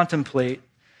to contemplate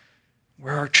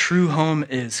where our true home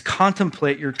is.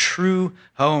 Contemplate your true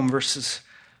home, verses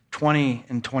 20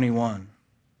 and 21.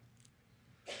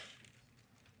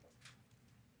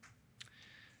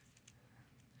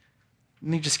 Let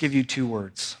me just give you 2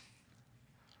 words.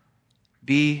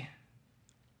 Be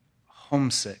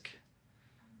homesick.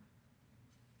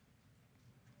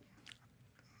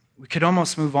 We could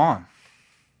almost move on.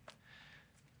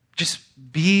 Just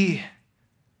be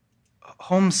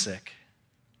homesick.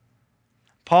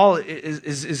 Paul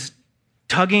is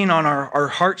tugging on our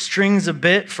heartstrings a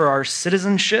bit for our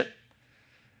citizenship.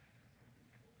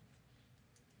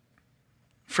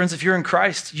 Friends, if you're in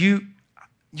Christ, you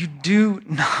do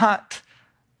not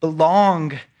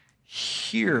belong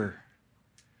here.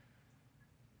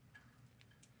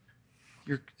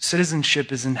 Your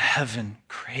citizenship is in heaven.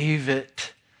 Crave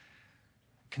it.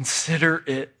 Consider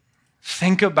it.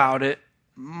 Think about it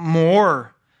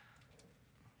more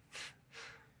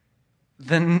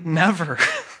than never.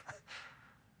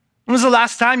 When was the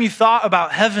last time you thought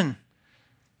about heaven?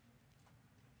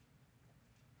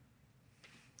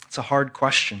 It's a hard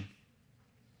question.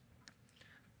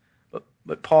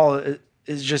 But Paul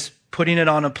is just putting it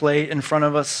on a plate in front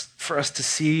of us for us to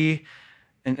see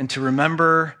and to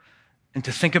remember and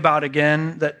to think about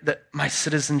again that my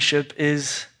citizenship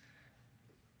it's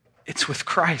with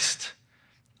Christ.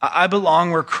 I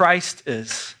belong where Christ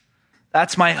is.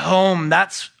 That's my home.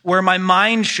 That's where my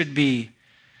mind should be.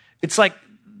 It's like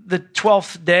the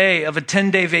 12th day of a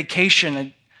 10-day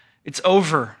vacation. It's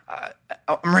over.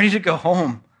 I'm ready to go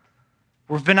home.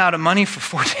 We've been out of money for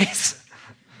 4 days.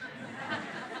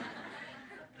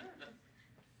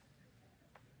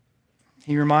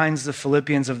 He reminds the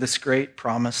Philippians of this great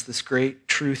promise, this great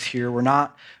truth here. We're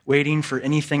not waiting for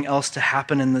anything else to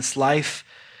happen in this life.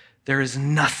 There is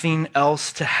nothing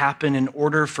else to happen in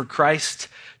order for Christ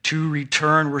to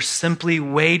return. We're simply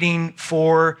waiting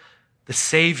for the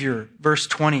Savior. Verse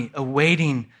 20,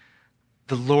 awaiting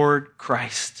the Lord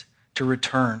Christ to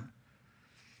return.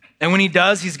 And when he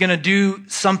does, he's going to do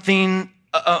something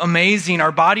amazing.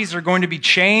 Our bodies are going to be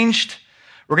changed.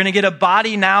 We're going to get a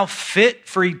body now fit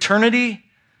for eternity.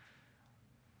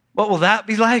 What will that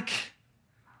be like?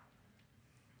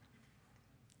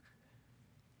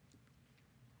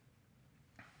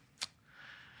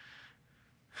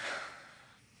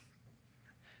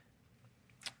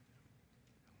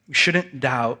 We shouldn't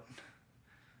doubt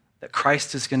that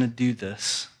Christ is going to do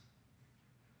this,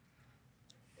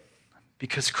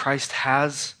 because Christ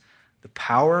has the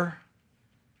power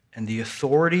and the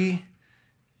authority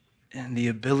and the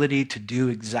ability to do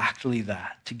exactly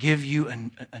that, to give you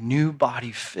a new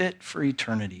body fit for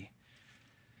eternity.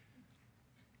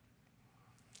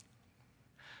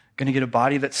 going to get a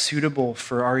body that's suitable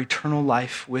for our eternal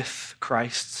life with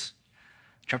Christ.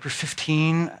 Chapter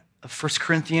 15 of 1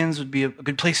 Corinthians would be a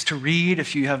good place to read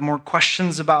if you have more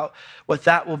questions about what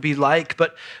that will be like.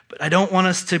 But I don't want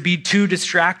us to be too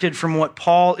distracted from what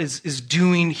Paul is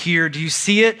doing here. Do you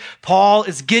see it? Paul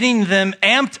is getting them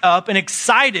amped up and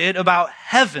excited about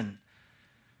heaven.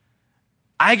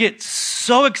 I get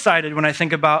so excited when I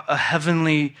think about a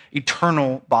heavenly,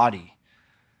 eternal body.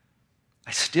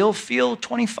 I still feel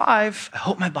 25. I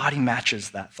hope my body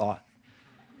matches that thought.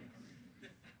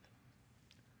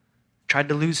 Tried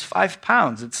to lose 5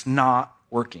 pounds. It's not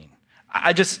working.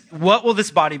 What will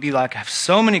this body be like? I have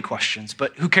so many questions,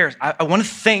 but who cares? I want to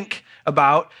think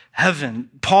about heaven.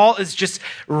 Paul is just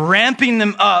ramping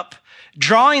them up,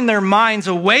 drawing their minds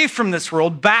away from this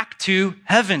world back to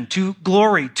heaven, to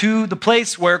glory, to the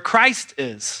place where Christ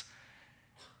is.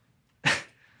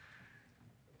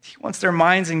 He wants their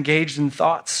minds engaged in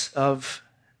thoughts of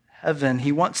heaven.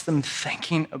 He wants them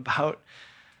thinking about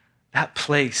that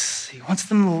place. He wants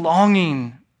them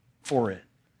longing for it.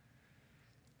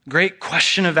 Great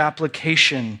question of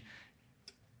application.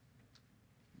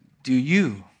 Do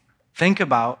you think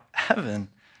about heaven?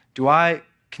 Do I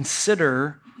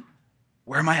consider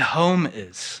where my home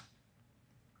is?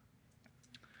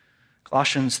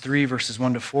 Colossians 3, verses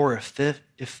 1 to 4,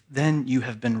 if then you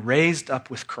have been raised up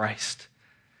with Christ,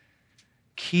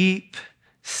 keep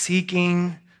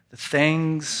seeking the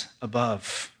things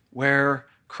above, where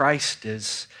Christ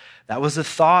is. That was a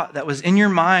thought that was in your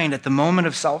mind at the moment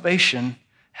of salvation.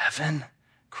 Heaven,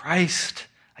 Christ.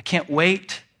 I can't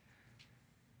wait.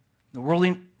 The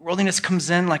worldliness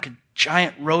comes in like a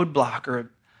giant roadblock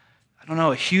or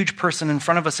a huge person in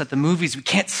front of us at the movies. We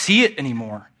can't see it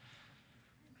anymore.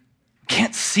 We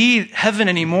can't see heaven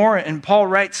anymore. And Paul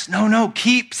writes, no,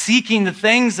 keep seeking the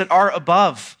things that are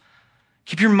above.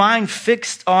 Keep your mind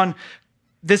fixed on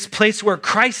this place where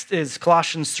Christ is,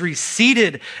 Colossians 3,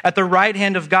 seated at the right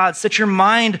hand of God. Set your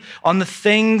mind on the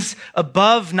things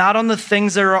above, not on the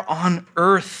things that are on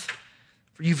earth.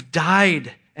 For you've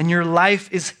died, and your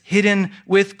life is hidden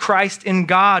with Christ in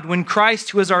God. When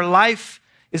Christ, who is our life,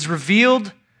 is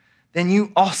revealed, then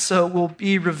you also will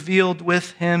be revealed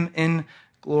with him in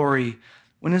glory.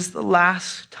 When is the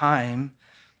last time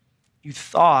you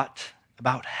thought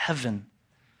about heaven?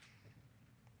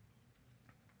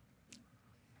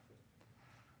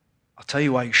 I'll tell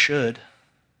you why you should.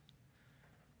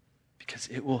 Because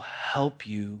it will help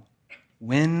you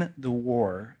win the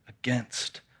war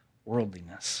against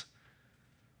worldliness.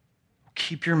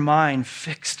 Keep your mind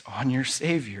fixed on your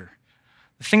Savior.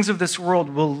 The things of this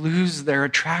world will lose their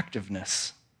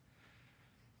attractiveness.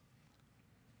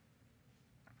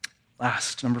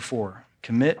 Last, number 4,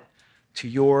 commit to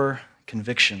your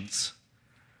convictions.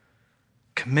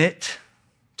 Commit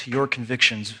to your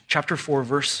convictions. Chapter 4,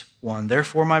 verse 1.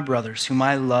 Therefore, my brothers, whom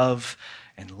I love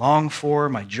and long for,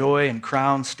 my joy and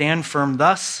crown, stand firm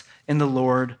thus in the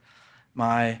Lord,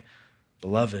 my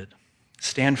beloved.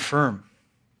 Stand firm.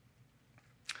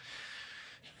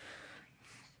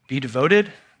 Be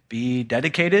devoted, be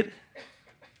dedicated,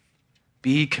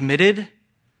 be committed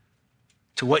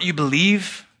to what you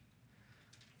believe.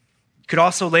 You could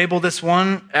also label this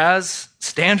one as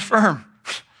stand firm,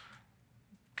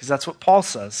 because that's what Paul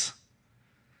says.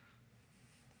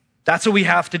 That's what we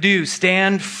have to do,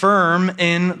 stand firm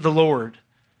in the Lord.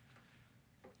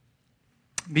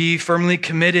 Be firmly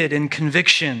committed in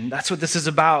conviction. That's what this is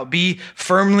about. Be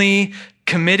firmly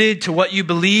committed to what you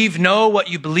believe. Know what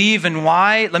you believe and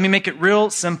why. Let me make it real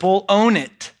simple. Own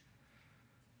it.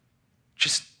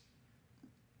 Just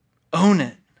own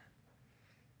it.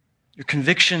 Your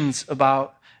convictions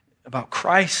about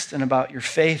Christ and about your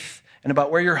faith and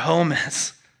about where your home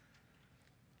is.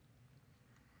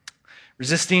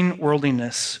 Resisting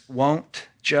worldliness won't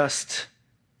just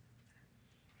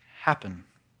happen.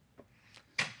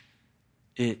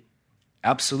 It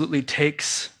absolutely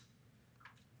takes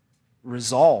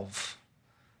resolve.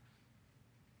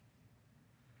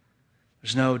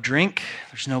 There's no drink,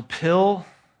 there's no pill.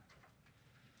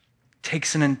 It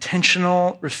takes an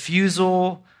intentional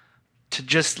refusal to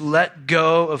just let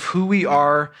go of who we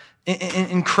are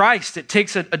in Christ. It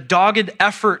takes a dogged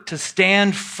effort to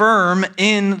stand firm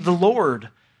in the Lord.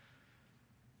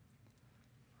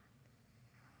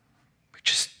 We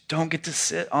just don't get to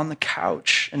sit on the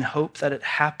couch and hope that it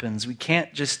happens. We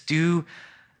can't just do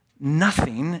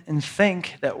nothing and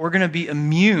think that we're going to be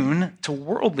immune to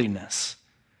worldliness.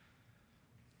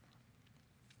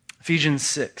 Ephesians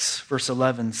 6, verse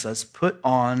 11 says, put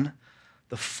on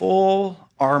the full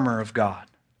armor of God,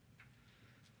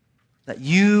 that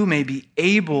you may be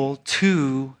able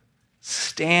to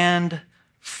stand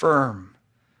firm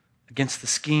against the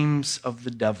schemes of the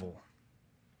devil.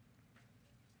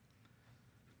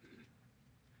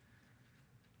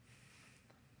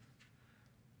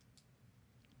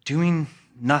 Doing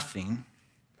nothing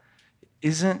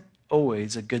isn't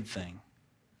always a good thing.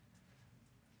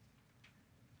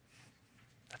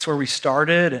 That's where we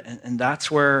started, and that's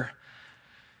where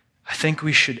I think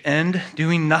we should end.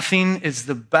 Doing nothing is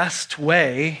the best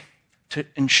way to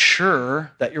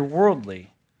ensure that you're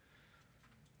worldly.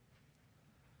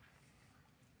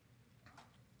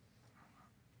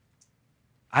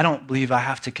 I don't believe I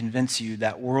have to convince you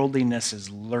that worldliness is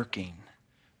lurking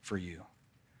for you.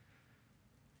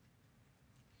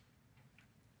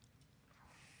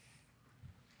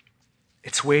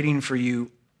 It's waiting for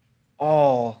you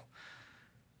all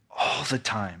the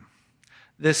time.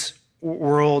 This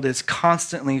world is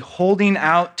constantly holding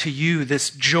out to you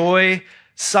this joy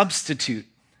substitute.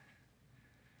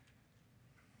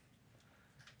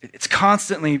 It's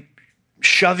constantly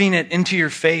shoving it into your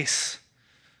face,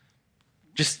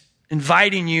 just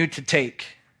inviting you to take.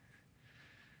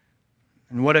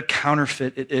 And what a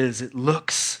counterfeit it is. It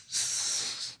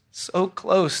looks so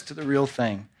close to the real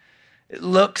thing. It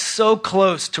looks so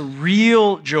close to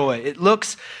real joy. It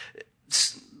looks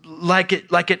like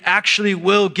it actually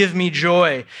will give me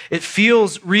joy. It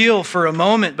feels real for a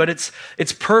moment, but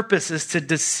its purpose is to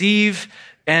deceive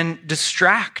and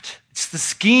distract. It's the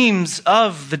schemes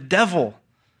of the devil.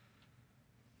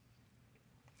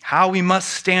 How we must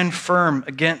stand firm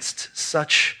against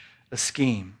such a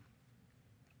scheme.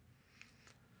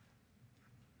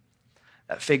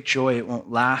 That fake joy, it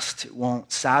won't last, it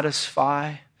won't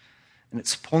satisfy, and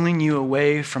it's pulling you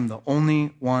away from the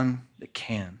only one that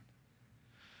can.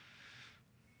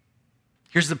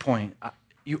 Here's the point.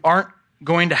 You aren't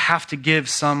going to have to give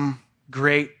some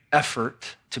great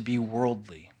effort to be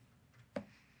worldly.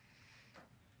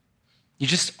 You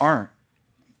just aren't.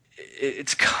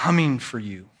 It's coming for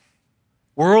you.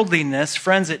 Worldliness,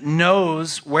 friends, it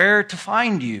knows where to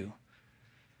find you.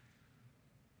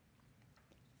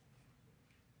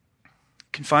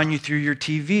 It can find you through your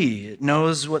TV. It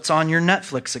knows what's on your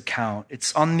Netflix account.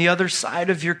 It's on the other side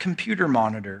of your computer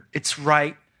monitor. It's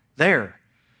right there.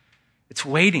 It's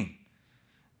waiting.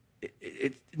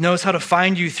 It knows how to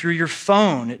find you through your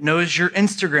phone. It knows your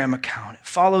Instagram account. It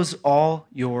follows all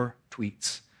your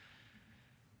tweets.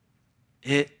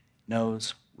 It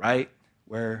knows right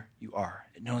where you are.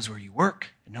 It knows where you work.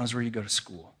 It knows where you go to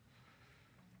school.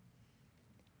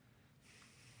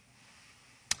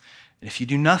 And if you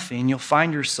do nothing, you'll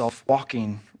find yourself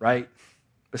walking right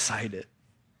beside it,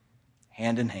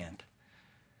 hand in hand.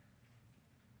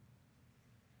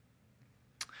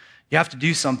 You have to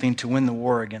do something to win the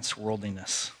war against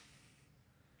worldliness.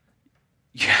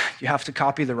 You have to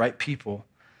copy the right people.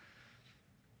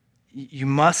 You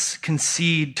must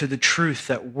concede to the truth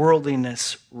that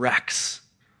worldliness wrecks.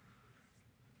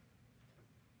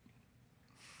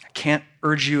 I can't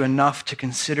urge you enough to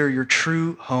consider your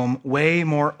true home way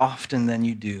more often than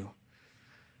you do.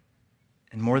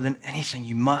 And more than anything,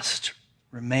 you must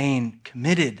remain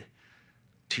committed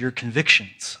to your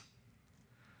convictions.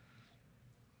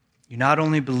 You not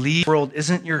only believe the world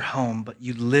isn't your home, but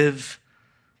you live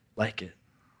like it.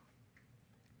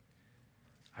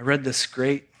 I read this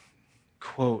great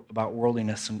quote about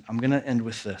worldliness, and I'm going to end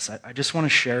with this. I just want to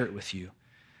share it with you.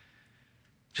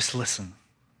 Just listen.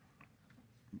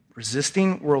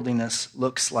 Resisting worldliness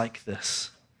looks like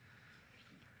this.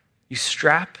 You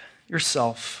strap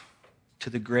yourself to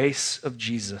the grace of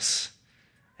Jesus,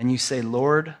 and you say,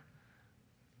 Lord,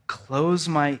 close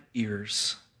my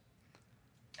ears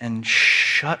and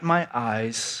shut my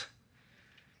eyes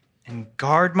and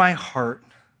guard my heart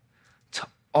to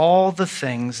all the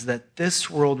things that this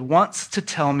world wants to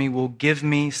tell me will give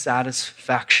me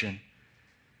satisfaction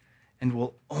and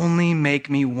will only make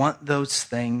me want those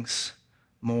things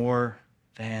more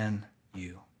than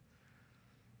you.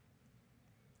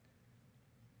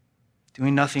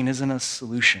 Doing nothing isn't a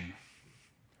solution.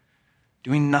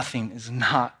 Doing nothing is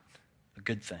not a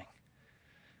good thing.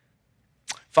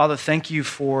 Father, thank you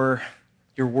for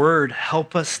your word.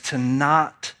 Help us to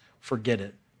not forget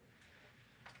it.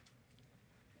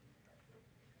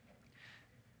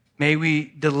 May we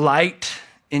delight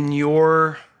in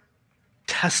your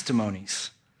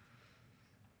testimonies.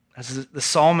 As the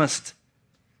psalmist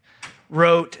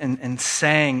wrote and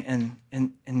sang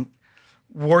and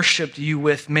worshiped you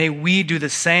with, may we do the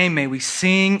same. May we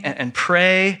sing and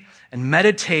pray and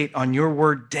meditate on your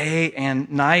word day and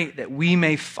night, that we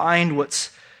may find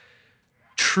what's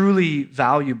truly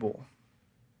valuable.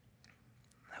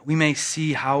 That we may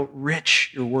see how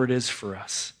rich your word is for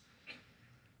us.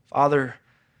 Father,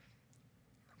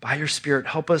 by your Spirit,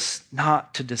 help us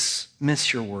not to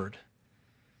dismiss your word.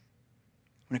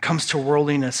 When it comes to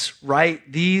worldliness,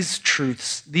 write these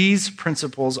truths, these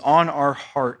principles on our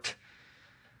heart.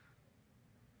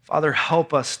 Father,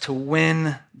 help us to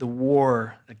win the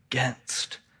war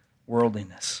against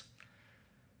worldliness.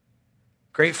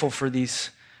 Grateful for these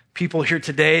people here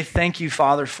today. Thank you,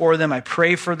 Father, for them. I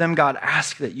pray for them. God,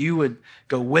 ask that you would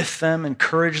go with them,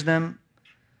 encourage them.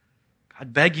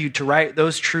 God, beg you to write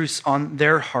those truths on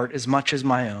their heart as much as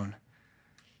my own.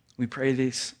 We pray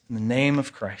these in the name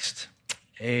of Christ.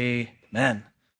 Amen.